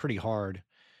corner pretty hard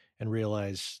and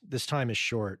realize this time is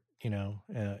short,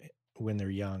 when they're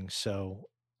young. So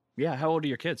yeah. How old are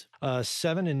your kids?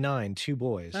 7 and 9, 2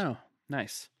 boys. Oh,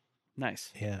 nice.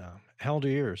 Yeah. How old are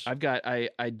yours? I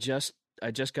just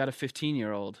got a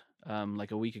 15-year-old,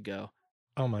 like a week ago.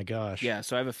 Oh my gosh. Yeah.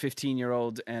 So I have a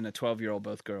 15-year-old and a 12-year-old,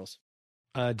 both girls.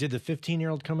 Did the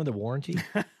 15-year-old come with a warranty?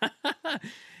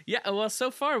 Yeah, well,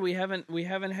 so far we haven't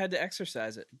had to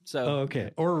exercise it. So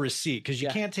okay, or a receipt, because you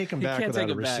can't take them back without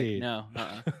a receipt. No.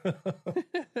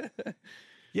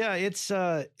 Yeah, it's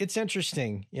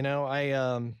interesting.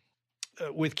 I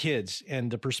with kids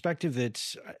and the perspective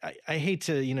that I hate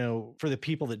to, for the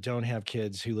people that don't have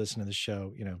kids who listen to the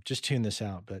show, just tune this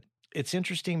out. But it's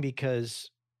interesting because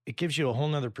it gives you a whole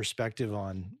nother perspective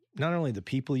on not only the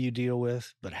people you deal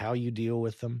with, but how you deal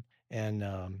with them, and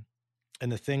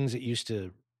the things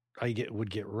that would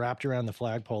get wrapped around the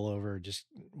flagpole over just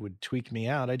would tweak me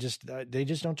out. They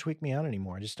just don't tweak me out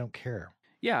anymore. I just don't care.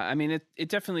 Yeah. I mean, it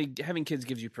definitely, having kids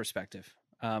gives you perspective.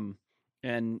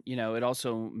 And it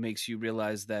also makes you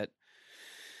realize that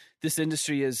this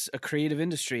industry is a creative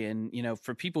industry. And,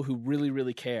 for people who really,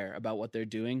 really care about what they're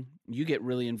doing, you get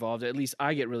really involved. At least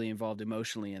I get really involved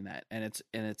emotionally in that. And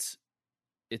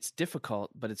it's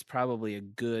difficult, but it's probably a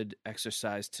good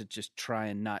exercise to just try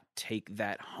and not take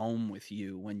that home with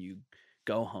you when you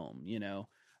go home,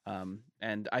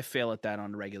 and I fail at that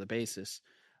on a regular basis.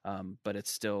 But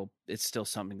it's still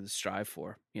something to strive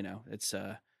for.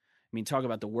 Talk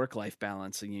about the work-life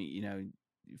balance, and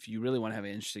if you really want to have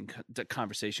an interesting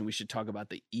conversation, we should talk about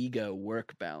the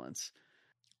ego-work balance.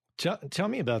 Tell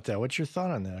me about that. What's your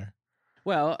thought on that?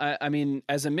 Well,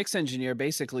 as a mix engineer,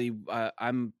 basically,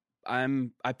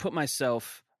 I put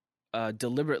myself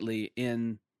deliberately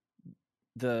in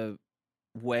the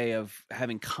way of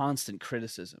having constant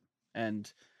criticism.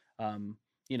 And,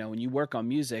 when you work on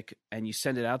music and you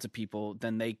send it out to people,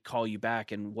 then they call you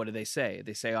back. And what do they say?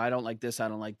 They say, oh, I don't like this. I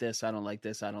don't like this. I don't like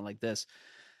this. I don't like this.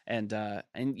 And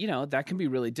that can be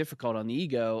really difficult on the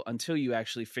ego until you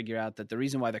actually figure out that the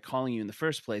reason why they're calling you in the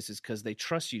first place is because they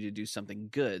trust you to do something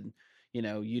good.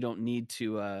 You don't need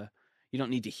to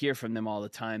hear from them all the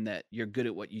time that you're good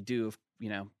at what you do. If,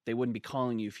 they wouldn't be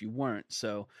calling you if you weren't.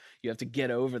 So you have to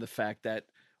get over the fact that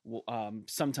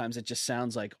sometimes it just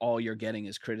sounds like all you're getting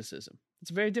is criticism. It's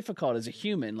very difficult as a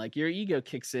human. Like your ego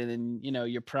kicks in, and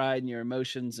your pride and your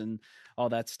emotions and all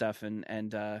that stuff. And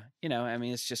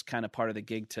it's just kind of part of the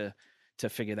gig to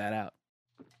figure that out.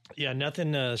 Yeah,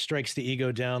 nothing strikes the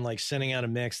ego down like sending out a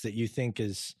mix that you think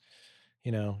is,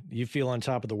 you feel on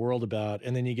top of the world about,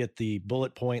 and then you get the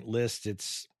bullet point list.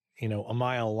 It's a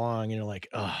mile long, and you're like,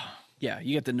 oh. Yeah,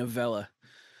 you get the novella.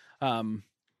 And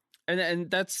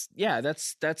that's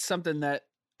something that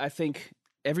I think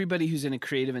everybody who's in a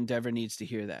creative endeavor needs to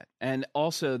hear that. And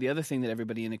also the other thing that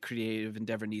everybody in a creative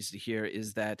endeavor needs to hear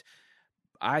is that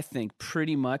I think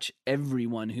pretty much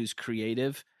everyone who's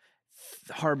creative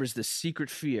harbors the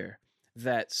secret fear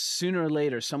that sooner or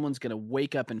later someone's going to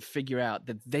wake up and figure out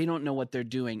that they don't know what they're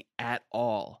doing at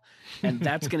all. And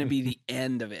that's going to be the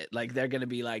end of it. Like they're going to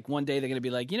be like, one day they're going to be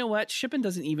like, you know what? Shippen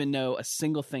doesn't even know a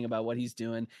single thing about what he's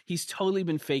doing. He's totally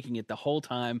been faking it the whole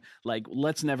time. Like,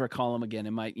 let's never call him again.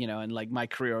 And my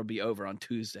career will be over on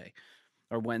Tuesday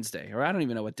or Wednesday, or I don't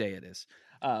even know what day it is.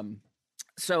 I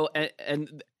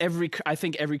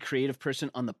think every creative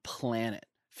person on the planet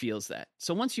feels that.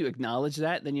 So once you acknowledge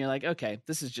that, then you're like, okay,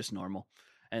 this is just normal,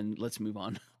 and let's move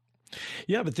on.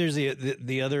 Yeah, but there's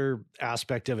the other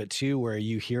aspect of it too, where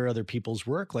you hear other people's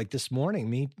work. Like this morning,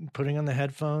 me putting on the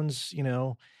headphones,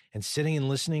 and sitting and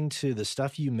listening to the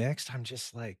stuff you mixed. I'm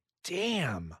just like,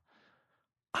 damn,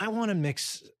 I want to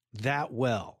mix that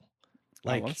well.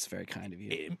 Like, that's very kind of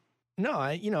you.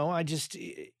 I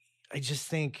just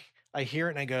think I hear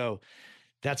it and I go,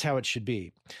 that's how it should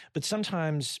be. But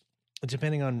sometimes,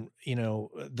 depending on,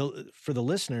 for the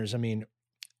listeners, I mean,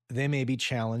 they may be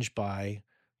challenged by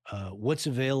what's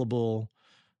available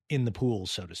in the pool,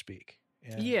 so to speak.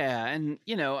 Yeah. And,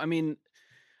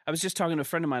 I was just talking to a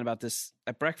friend of mine about this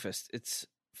at breakfast. It's,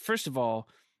 first of all,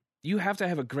 you have to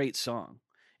have a great song.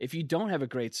 If you don't have a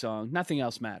great song, nothing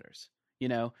else matters.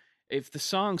 If the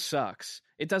song sucks,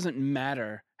 it doesn't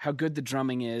matter how good the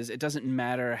drumming is. It doesn't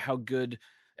matter how good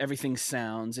everything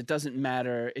sounds. It doesn't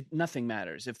matter. Nothing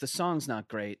matters. If the song's not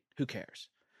great, who cares?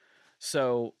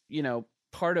 So,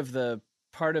 part of the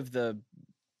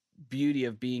beauty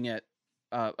of being at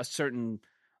a certain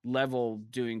level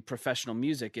doing professional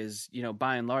music is,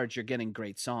 by and large, you're getting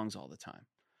great songs all the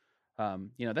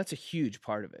time. That's a huge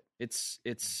part of it.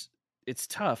 It's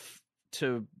tough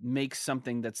to make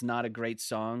something that's not a great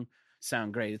song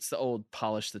sound great. It's the old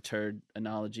polish the turd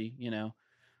analogy,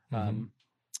 Mm-hmm.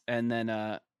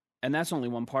 And that's only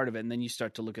one part of it. And then you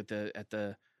start to look at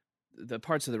the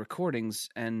parts of the recordings,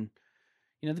 and,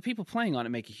 the people playing on it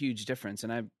make a huge difference.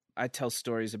 And I tell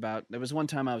stories about, there was one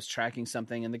time I was tracking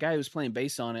something, and the guy who was playing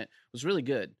bass on it was really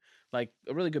good, like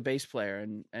a really good bass player.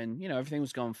 And everything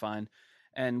was going fine.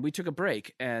 And we took a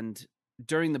break. And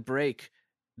during the break,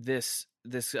 this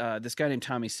guy named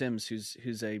Tommy Sims,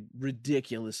 who's a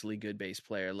ridiculously good bass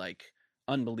player, like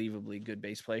unbelievably good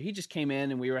bass player. He just came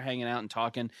in and we were hanging out and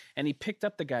talking, and he picked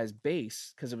up the guy's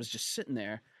bass because it was just sitting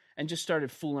there, and just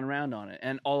started fooling around on it.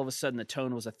 And all of a sudden the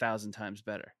tone was 1,000 times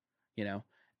better,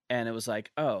 and it was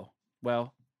like, oh,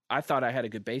 well, I thought I had a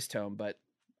good bass tone, but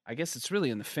I guess it's really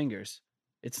in the fingers.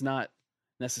 It's not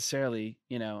necessarily,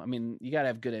 you got to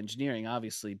have good engineering,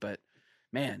 obviously, but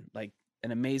man, like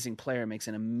an amazing player makes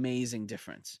an amazing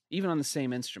difference, even on the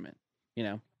same instrument,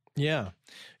 Yeah.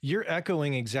 You're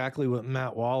echoing exactly what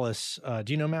Matt Wallace,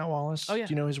 do you know Matt Wallace? Oh, yeah.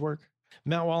 Do you know his work?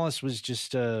 Matt Wallace was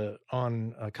just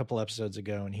on a couple episodes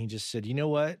ago, and he just said, you know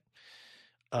what?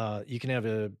 You can have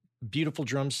a beautiful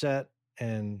drum set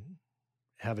and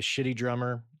have a shitty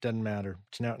drummer. Doesn't matter.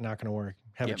 It's not going to work.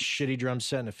 Have a shitty drum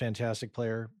set and a fantastic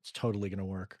player. It's totally going to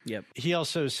work. Yep. He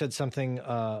also said something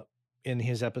in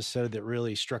his episode that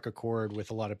really struck a chord with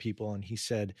a lot of people. And he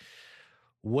said,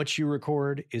 what you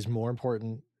record is more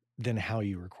important than how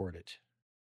you record it.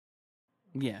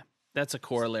 Yeah. That's a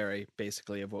corollary,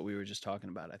 basically, of what we were just talking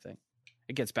about, I think.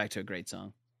 It gets back to a great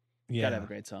song. Yeah. Gotta have a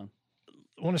great song.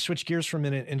 I want to switch gears for a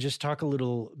minute and just talk a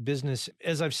little business.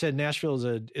 As I've said, Nashville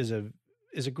is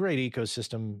a great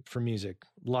ecosystem for music.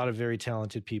 A lot of very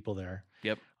talented people there.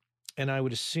 Yep. And I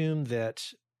would assume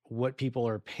that what people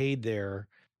are paid there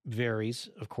varies,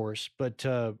 of course. But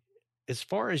as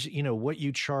far as, what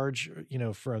you charge,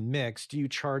 for a mix, do you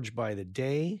charge by the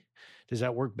day? Does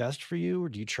that work best for you? Or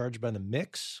do you charge by the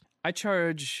mix? I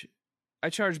charge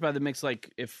by the mix.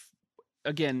 Like, if,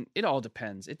 again, it all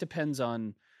depends. It depends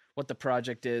on what the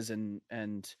project is and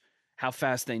how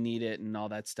fast they need it and all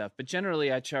that stuff. But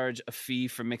generally I charge a fee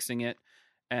for mixing it,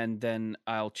 and then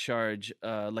I'll charge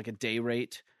like a day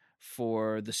rate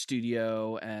for the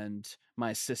studio and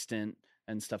my assistant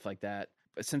and stuff like that.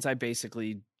 But since I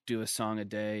basically do a song a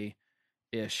day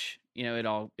ish, it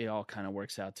all kind of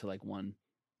works out to like one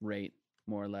rate,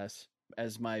 more or less.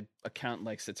 As my accountant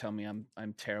likes to tell me,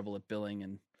 I'm terrible at billing,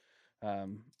 and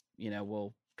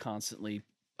will constantly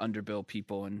underbill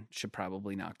people and should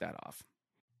probably knock that off.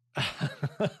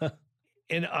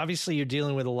 And obviously you're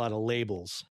dealing with a lot of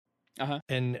labels. Uh-huh.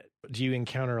 And do you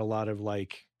encounter a lot of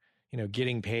like,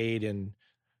 getting paid in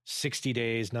 60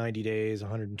 days, 90 days,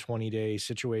 120-day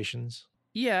situations?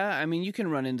 Yeah, I mean, you can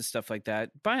run into stuff like that.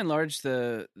 By and large,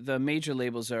 the major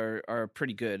labels are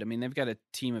pretty good. I mean, they've got a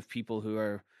team of people who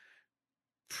are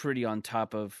pretty on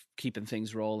top of keeping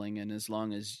things rolling, and as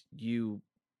long as you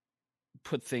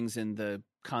put things in the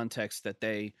context that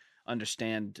they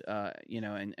understand,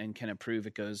 and can approve,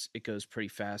 it goes pretty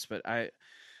fast. But I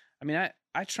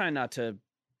try not to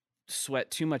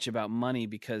sweat too much about money,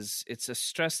 because it's a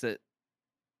stress that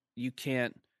you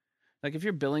can't, like, if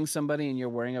you're billing somebody and you're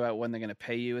worrying about when they're going to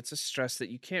pay you, it's a stress that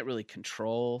you can't really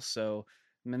control. So,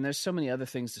 I mean, there's so many other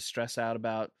things to stress out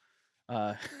about,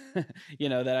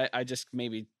 that I just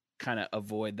maybe kind of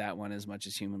avoid that one as much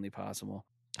as humanly possible.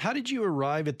 How did you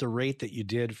arrive at the rate that you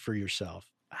did for yourself?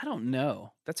 I don't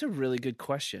know. That's a really good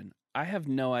question. I have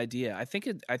no idea. I think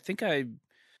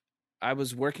I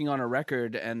was working on a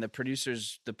record, and the producer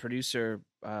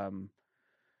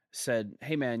said,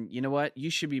 "Hey man, you know what? You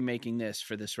should be making this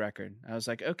for this record." I was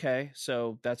like, "Okay."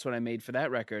 So that's what I made for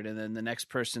that record. And then the next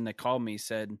person that called me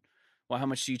said, "Well, how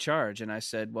much do you charge?" And I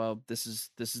said, "Well, this is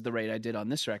the rate I did on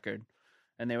this record."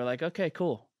 And they were like, "Okay,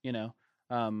 cool."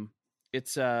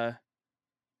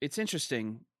 It's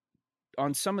interesting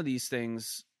on some of these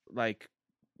things. Like,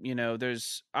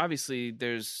 there's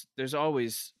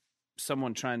always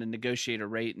someone trying to negotiate a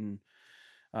rate, and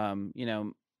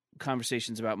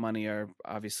conversations about money are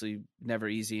obviously never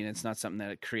easy, and it's not something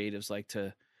that creatives like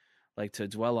to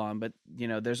dwell on. But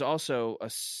there's also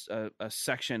a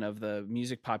section of the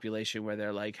music population where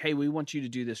they're like, "Hey, we want you to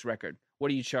do this record. What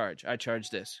do you charge?" "I charge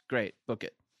this." "Great, book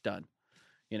it, done."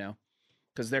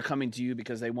 Because they're coming to you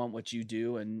because they want what you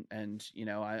do, and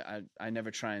I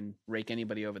never try and rake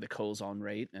anybody over the coals on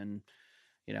rate, and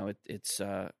it's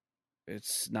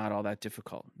not all that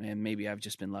difficult. And maybe I've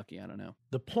just been lucky. I don't know.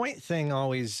 The point thing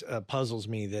always puzzles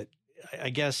me. That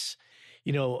I guess,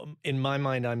 in my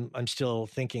mind, I'm still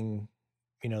thinking,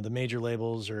 the major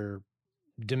labels are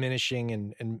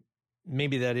diminishing, and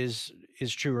maybe that is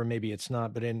true, or maybe it's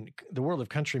not. But in the world of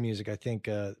country music, I think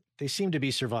they seem to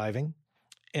be surviving,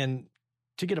 and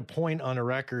to get a point on a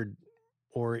record,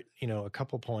 or a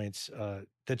couple points,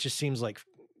 that just seems like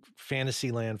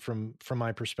fantasy land from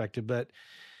my perspective. But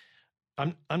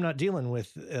I'm not dealing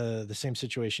with the same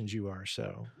situations you are.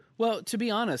 So, well, to be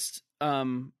honest, a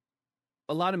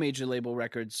lot of major label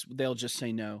records, they'll just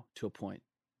say no to a point.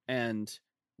 And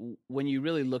when you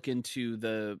really look into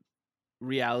the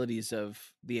realities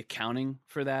of the accounting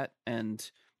for that and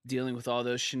dealing with all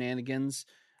those shenanigans,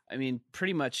 I mean,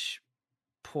 pretty much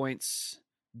points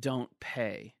don't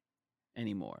pay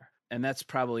anymore. And that's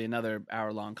probably another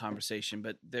hour-long conversation.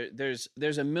 But there's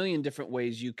a million different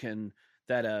ways you can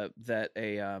that a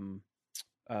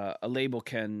label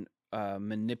can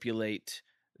manipulate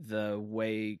the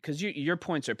way, because your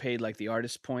points are paid like the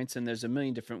artist's points, and there's a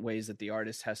million different ways that the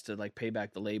artist has to like pay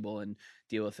back the label and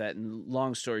deal with that. And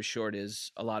long story short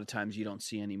is, a lot of times you don't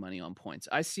see any money on points.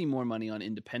 I see more money on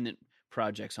independent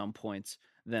projects on points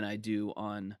than I do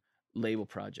on label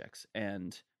projects.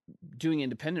 And doing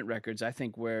independent records, I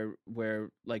think where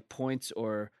like points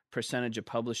or percentage of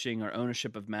publishing or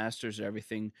ownership of masters or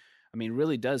everything, I mean,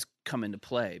 really does come into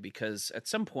play. Because at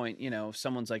some point, if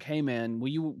someone's like, "Hey man, will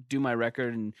you do my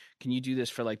record, and can you do this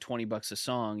for like $20 a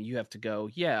song?" You have to go,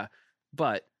 "Yeah,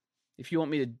 but if you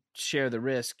want me to share the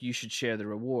risk, you should share the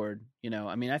reward."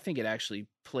 I mean, I think it actually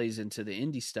plays into the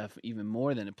indie stuff even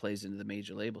more than it plays into the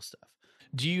major label stuff.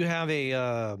 Do you have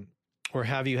or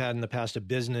have you had in the past a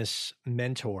business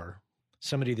mentor,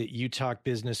 somebody that you talk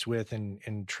business with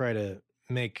and try to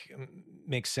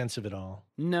make sense of it all?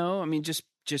 No, I mean, just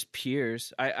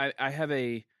peers. I have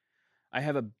a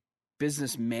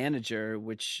business manager,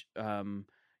 which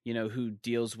who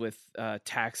deals with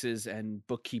taxes and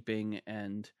bookkeeping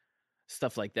and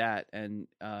stuff like that. And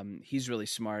he's really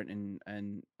smart,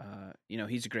 and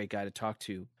he's a great guy to talk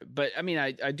to. But I mean,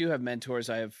 I do have mentors.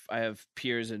 I have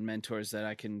peers and mentors that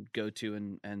I can go to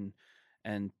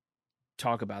and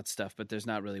talk about stuff, but there's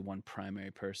not really one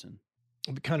primary person.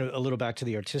 Kind of a little back to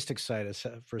the artistic side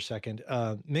for a second.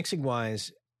 Mixing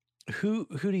wise, who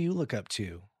do you look up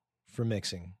to for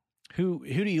mixing? Who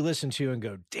do you listen to and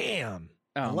go, damn,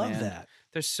 I love that?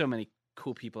 There's so many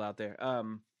cool people out there.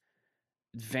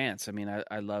 Vance. I mean,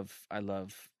 I love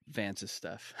Vance's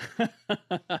stuff.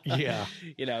 Yeah.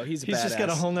 He's badass. Just got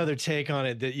a whole nother take on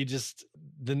it that you just,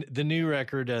 the new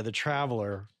record, The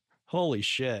Traveler. Holy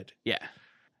shit. Yeah.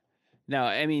 No,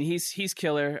 I mean, he's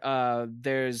killer.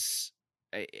 There's,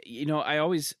 I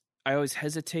always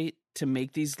hesitate to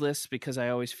make these lists because I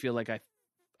always feel like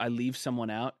I leave someone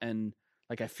out, and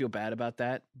like I feel bad about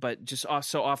that. But just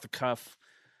off the cuff,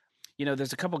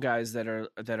 there's a couple guys that are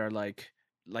like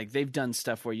they've done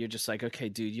stuff where you're just like, okay,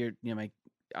 dude,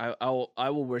 I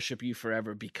will worship you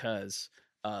forever because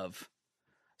of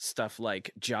stuff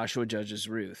like Joshua Judge's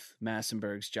Ruth,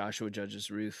 Massenberg's Joshua Judge's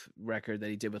Ruth record that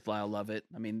he did with Lyle Lovett.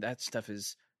 I mean, that stuff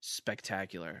is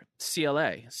spectacular.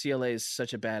 CLA is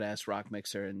such a badass rock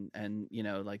mixer, and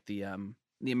like the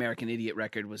American Idiot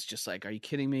record was just like, are you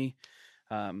kidding me?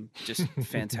 Just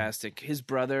fantastic. His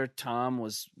brother Tom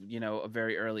was a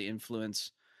very early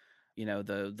influence.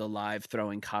 The live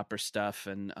throwing copper stuff,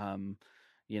 and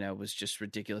was just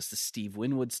ridiculous. The Steve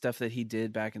Winwood stuff that he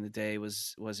did back in the day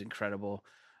was incredible.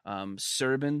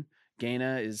 Serban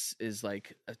Gaina is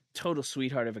like a total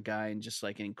sweetheart of a guy and just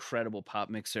like an incredible pop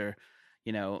mixer.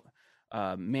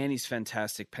 Manny's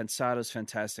fantastic. Pensado's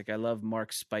fantastic. I love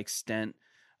Mark Spike Stent.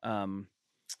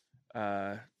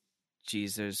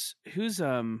 There's who's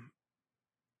oh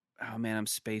man, I'm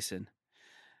spacing.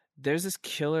 There's a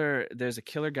killer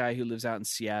guy who lives out in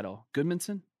Seattle.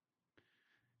 Goodmanson?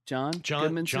 John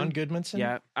Goodmanson? John Goodmanson?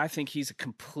 Yeah, I think he's a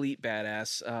complete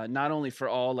badass. Not only for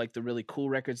all like the really cool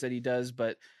records that he does,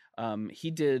 but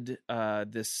he did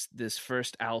this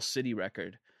first Owl City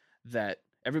record that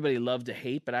everybody loved to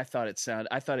hate, but I thought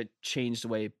it changed the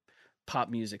way pop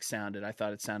music sounded. I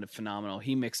thought it sounded phenomenal.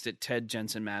 He mixed it. Ted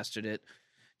Jensen mastered it.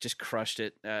 Just crushed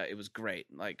it. It was great.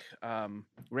 Like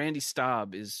Randy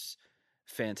Staub is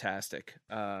fantastic.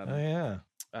 My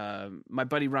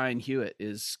buddy Ryan Hewitt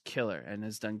is killer and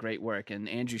has done great work, and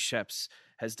Andrew Sheps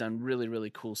has done really, really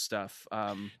cool stuff.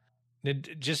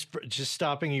 Just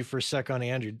stopping you for a sec on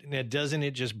Andrew. Doesn't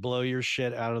it just blow your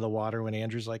shit out of the water when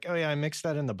Andrew's like, "Oh yeah, I mixed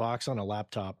that in the box on a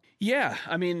laptop"? Yeah,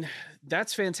 I mean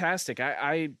that's fantastic.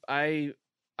 I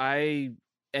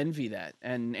envy that.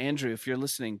 And Andrew, if you're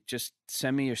listening, just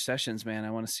send me your sessions, man.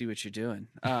 I want to see what you're doing.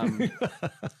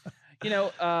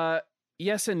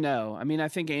 Yes and no. I mean, I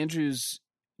think Andrew's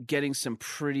getting some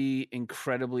pretty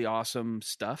incredibly awesome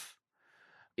stuff.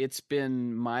 It's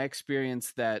been my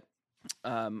experience that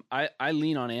I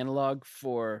lean on analog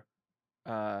for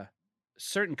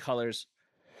certain colors,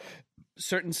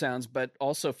 certain sounds, but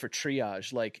also for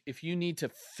triage. Like if you need to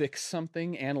fix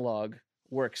something, analog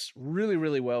works really,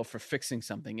 really well for fixing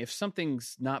something. If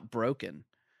something's not broken,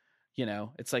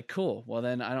 it's like, cool. Well,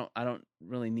 then I don't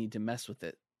really need to mess with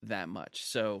it that much.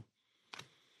 So,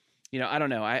 I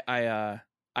don't know.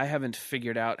 I haven't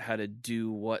figured out how to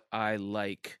do what I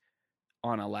like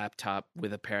on a laptop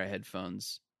with a pair of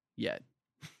headphones yet.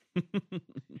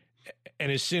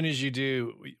 And as soon as you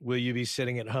do, will you be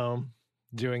sitting at home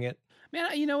doing it?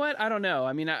 Man, you know what? I don't know.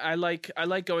 I mean, I like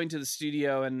going to the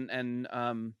studio and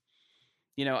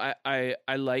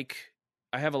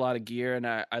I have a lot of gear and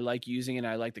I like using it. And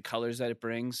I like the colors that it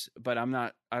brings, but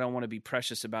I don't want to be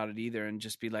precious about it either and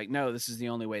just be like, no, this is the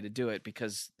only way to do it,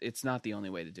 because it's not the only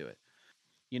way to do it.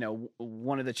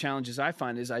 One of the challenges I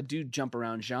find is I do jump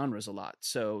around genres a lot.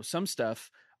 So some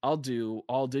stuff I'll do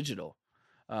all digital.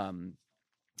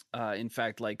 In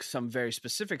fact, like some very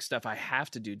specific stuff I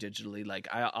have to do digitally. Like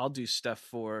I'll do stuff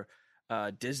for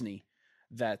Disney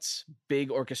that's big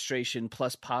orchestration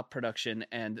plus pop production,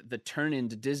 and the turn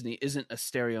into Disney isn't a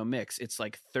stereo mix. It's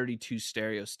like 32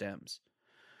 stereo stems.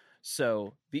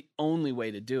 So the only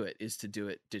way to do it is to do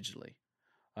it digitally.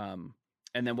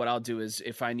 And then what I'll do is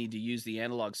if I need to use the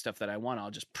analog stuff that I want,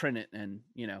 I'll just print it and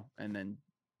then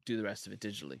do the rest of it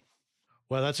digitally.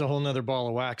 Well, that's a whole nother ball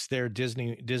of wax there.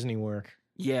 Disney work.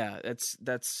 Yeah.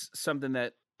 That's something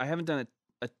that I haven't done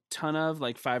a ton of,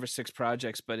 like 5 or 6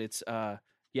 projects, but it's a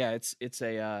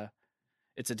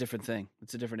different thing.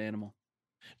 It's a different animal.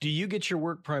 Do you get your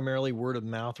work primarily word of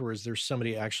mouth, or is there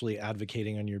somebody actually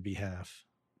advocating on your behalf?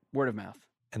 Word of mouth.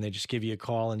 And they just give you a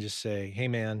call and just say, hey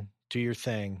man, do your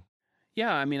thing.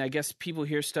 Yeah. I mean, I guess people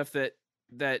hear stuff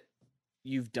that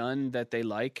you've done that they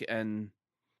like, and,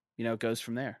 it goes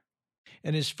from there.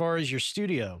 And as far as your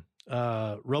studio,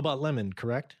 Robot Lemon,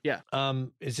 correct? Yeah.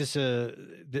 Is this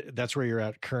that's where you're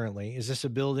at currently. Is this a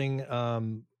building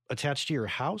attached to your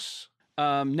house?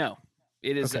 No,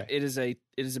 it is. Okay. It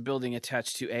is a building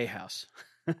attached to a house.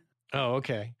 Oh,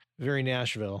 okay. Very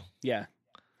Nashville. Yeah,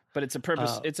 but it's a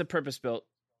purpose-built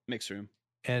mix room.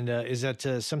 And is that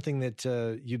something that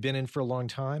you've been in for a long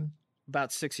time?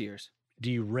 About 6 years.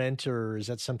 Do you rent, or is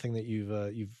that something that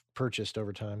you've purchased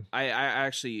over time? I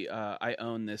actually I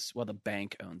own this. Well, the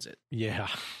bank owns it. Yeah.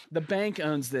 The bank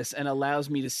owns this and allows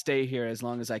me to stay here as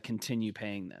long as I continue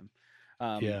paying them.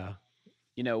 Yeah.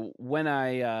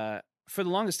 When for the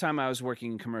longest time I was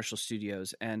working in commercial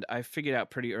studios, and I figured out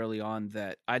pretty early on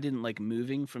that I didn't like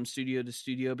moving from studio to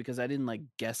studio because I didn't like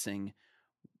guessing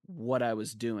what I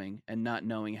was doing and not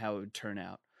knowing how it would turn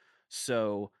out.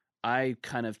 So I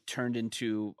kind of turned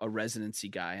into a residency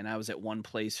guy, and I was at one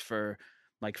place for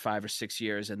like 5 or 6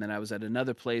 years. And then I was at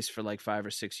another place for like 5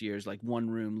 or 6 years, like one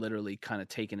room, literally kind of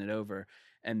taking it over.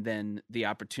 And then the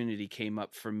opportunity came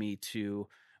up for me to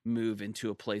move into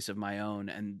a place of my own.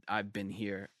 And I've been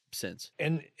here since.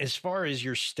 And as far as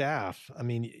your staff, I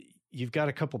mean, you've got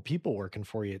a couple people working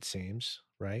for you, it seems,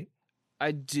 right?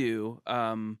 I do.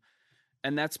 And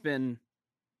that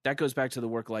goes back to the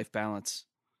work-life balance,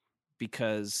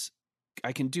 because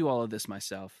I can do all of this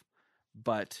myself,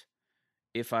 but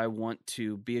if I want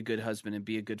to be a good husband and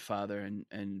be a good father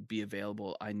and be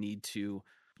available, I need to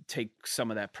take some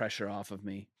of that pressure off of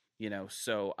me,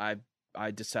 so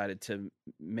I decided to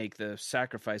make the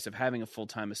sacrifice of having a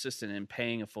full-time assistant and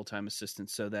paying a full-time assistant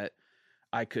so that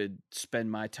I could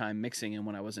spend my time mixing. And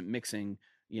when I wasn't mixing,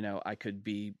 I could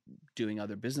be doing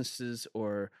other businesses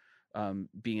or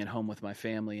being at home with my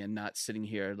family and not sitting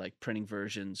here like printing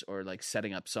versions or like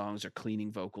setting up songs or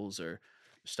cleaning vocals or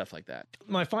stuff like that.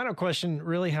 My final question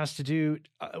really has to do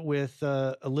with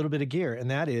a little bit of gear, and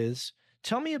that is,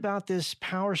 tell me about this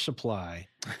power supply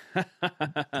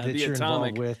that you're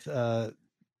Atomic. involved with.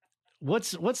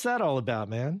 What's that all about,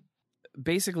 man?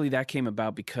 Basically, that came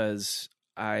about because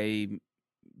I,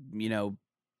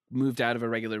 moved out of a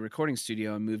regular recording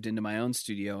studio and moved into my own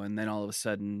studio. And then all of a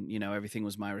sudden, everything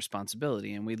was my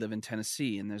responsibility. And we live in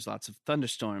Tennessee, and there's lots of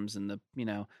thunderstorms, and the,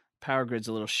 power grid's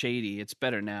a little shady. It's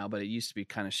better now, but it used to be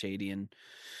kind of shady. And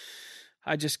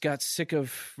I just got sick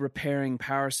of repairing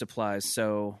power supplies.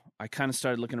 So I kind of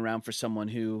started looking around for someone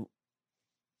who,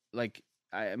 like,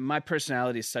 my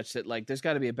personality is such that, like, there's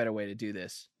got to be a better way to do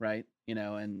this, right?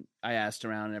 And I asked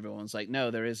around, and everyone's like,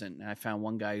 no, there isn't. And I found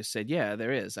one guy who said, yeah,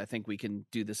 there is. I think we can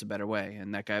do this a better way.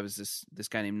 And that guy was this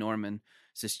guy named Norman,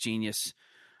 this genius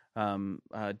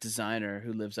designer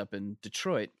who lives up in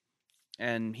Detroit.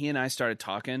 And he and I started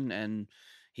talking, and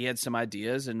he had some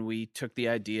ideas, and we took the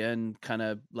idea and kind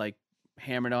of like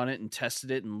hammered on it and tested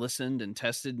it and listened and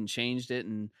tested and changed it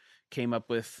and came up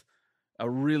with a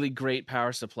really great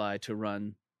power supply to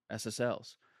run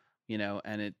SSLs,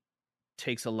 and it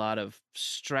takes a lot of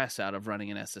stress out of running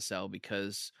an SSL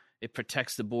because it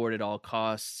protects the board at all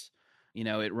costs.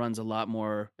 It runs a lot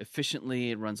more efficiently.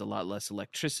 It runs a lot less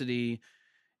electricity.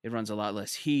 It runs a lot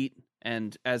less heat.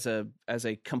 And as a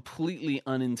completely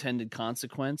unintended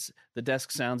consequence, the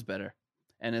desk sounds better,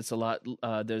 and it's a lot.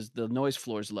 The noise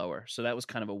floor is lower, so that was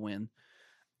kind of a win.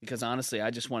 Because honestly, I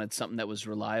just wanted something that was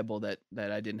reliable, that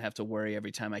I didn't have to worry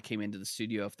every time I came into the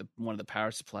studio if one of the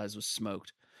power supplies was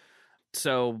smoked.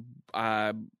 So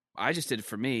I just did it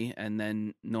for me, and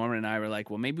then Norman and I were like,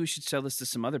 well, maybe we should sell this to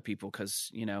some other people because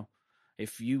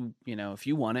if you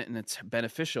want it and it's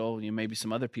beneficial, maybe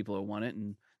some other people will want it.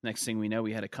 And next thing we know,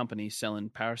 we had a company selling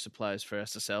power supplies for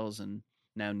SSLs and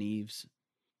now Neves.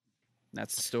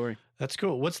 That's the story. That's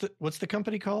cool. What's the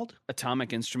company called?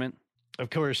 Atomic Instrument. Of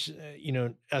course,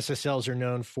 SSLs are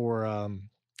known for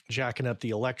jacking up the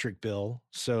electric bill.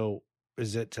 So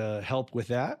is it help with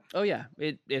that? Oh yeah,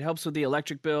 it helps with the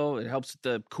electric bill. It helps with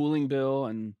the cooling bill,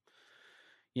 and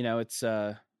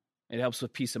it helps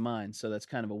with peace of mind. So that's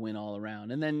kind of a win all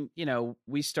around. And then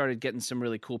we started getting some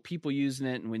really cool people using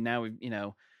it, and we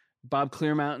Bob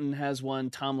Clearmountain has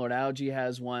one, Tom Lord Alge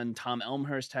has one, Tom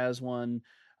Elmhurst has one.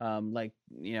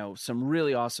 Some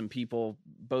really awesome people,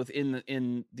 both in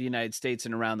the United States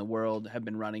and around the world, have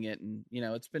been running it, and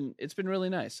it's been really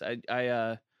nice.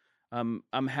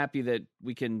 I'm happy that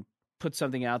we can put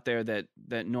something out there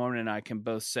that Norman and I can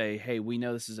both say, hey, we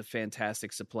know this is a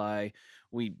fantastic supply.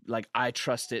 I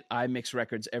trust it. I mix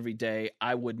records every day.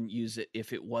 I wouldn't use it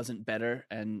if it wasn't better.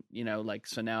 And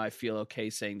so now I feel okay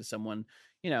saying to someone,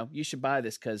 you should buy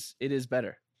this because it is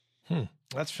better.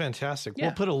 That's fantastic. Yeah.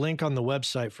 We'll put a link on the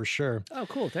website for sure. Oh,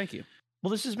 cool. Thank you. Well,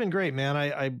 this has been great,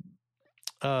 man.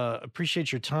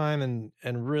 appreciate your time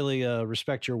and really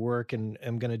respect your work, and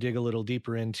I'm going to dig a little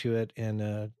deeper into it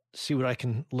and see what I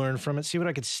can learn from it, see what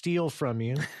I could steal from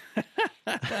you.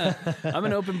 I'm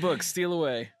an open book. Steal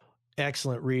away.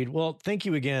 Excellent, Reed. Well, thank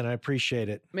you again. I appreciate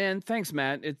it. Man, thanks,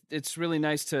 Matt. It's really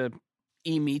nice to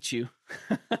meet you.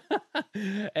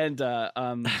 And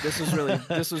this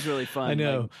was really fun. I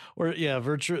know. Or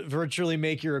virtually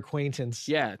make your acquaintance.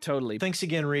 Yeah, totally. Thanks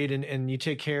again, Reed, and you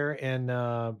take care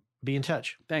and be in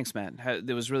touch. Thanks, Matt.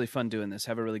 It was really fun doing this.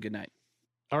 Have a really good night.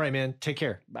 All right, man. Take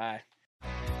care. Bye.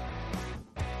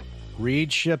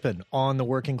 Reed Shippen on the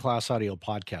Working Class Audio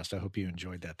podcast. I hope you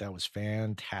enjoyed that. That was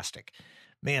fantastic.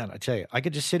 Man, I tell you, I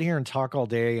could just sit here and talk all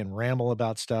day and ramble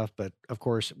about stuff, but of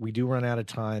course, we do run out of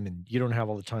time, and you don't have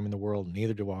all the time in the world, and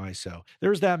neither do I. So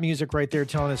there's that music right there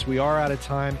telling us we are out of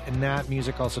time, and that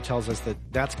music also tells us that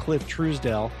that's Cliff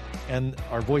Truesdell, and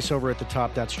our voiceover at the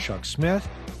top, that's Chuck Smith.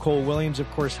 Cole Williams, of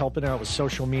course, helping out with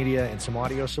social media and some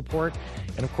audio support,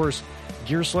 and of course,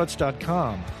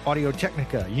 Gearsluts.com, Audio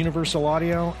Technica, Universal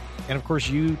Audio, and of course,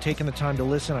 you taking the time to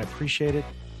listen. I appreciate it.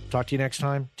 Talk to you next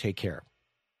time. Take care.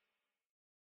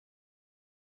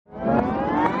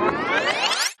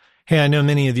 Hey, I know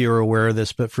many of you are aware of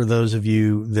this, but for those of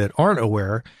you that aren't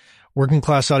aware, Working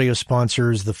Class Audio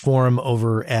sponsors the forum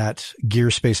over at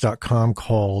gearspace.com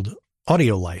called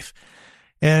Audio Life.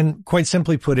 And quite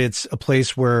simply put, it's a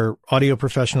place where audio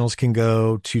professionals can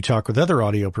go to talk with other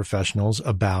audio professionals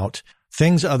about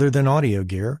things other than audio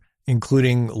gear,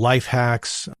 including life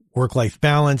hacks, work-life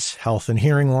balance, health and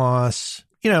hearing loss.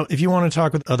 You know, if you want to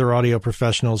talk with other audio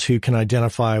professionals who can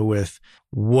identify with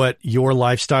what your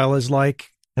lifestyle is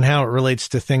like and how it relates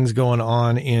to things going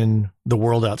on in the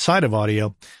world outside of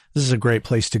audio, this is a great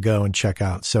place to go and check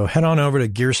out. So head on over to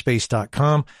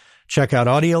gearspace.com, check out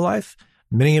Audio Life,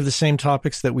 many of the same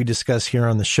topics that we discuss here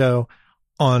on the show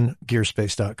on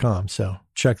gearspace.com. So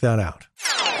check that out.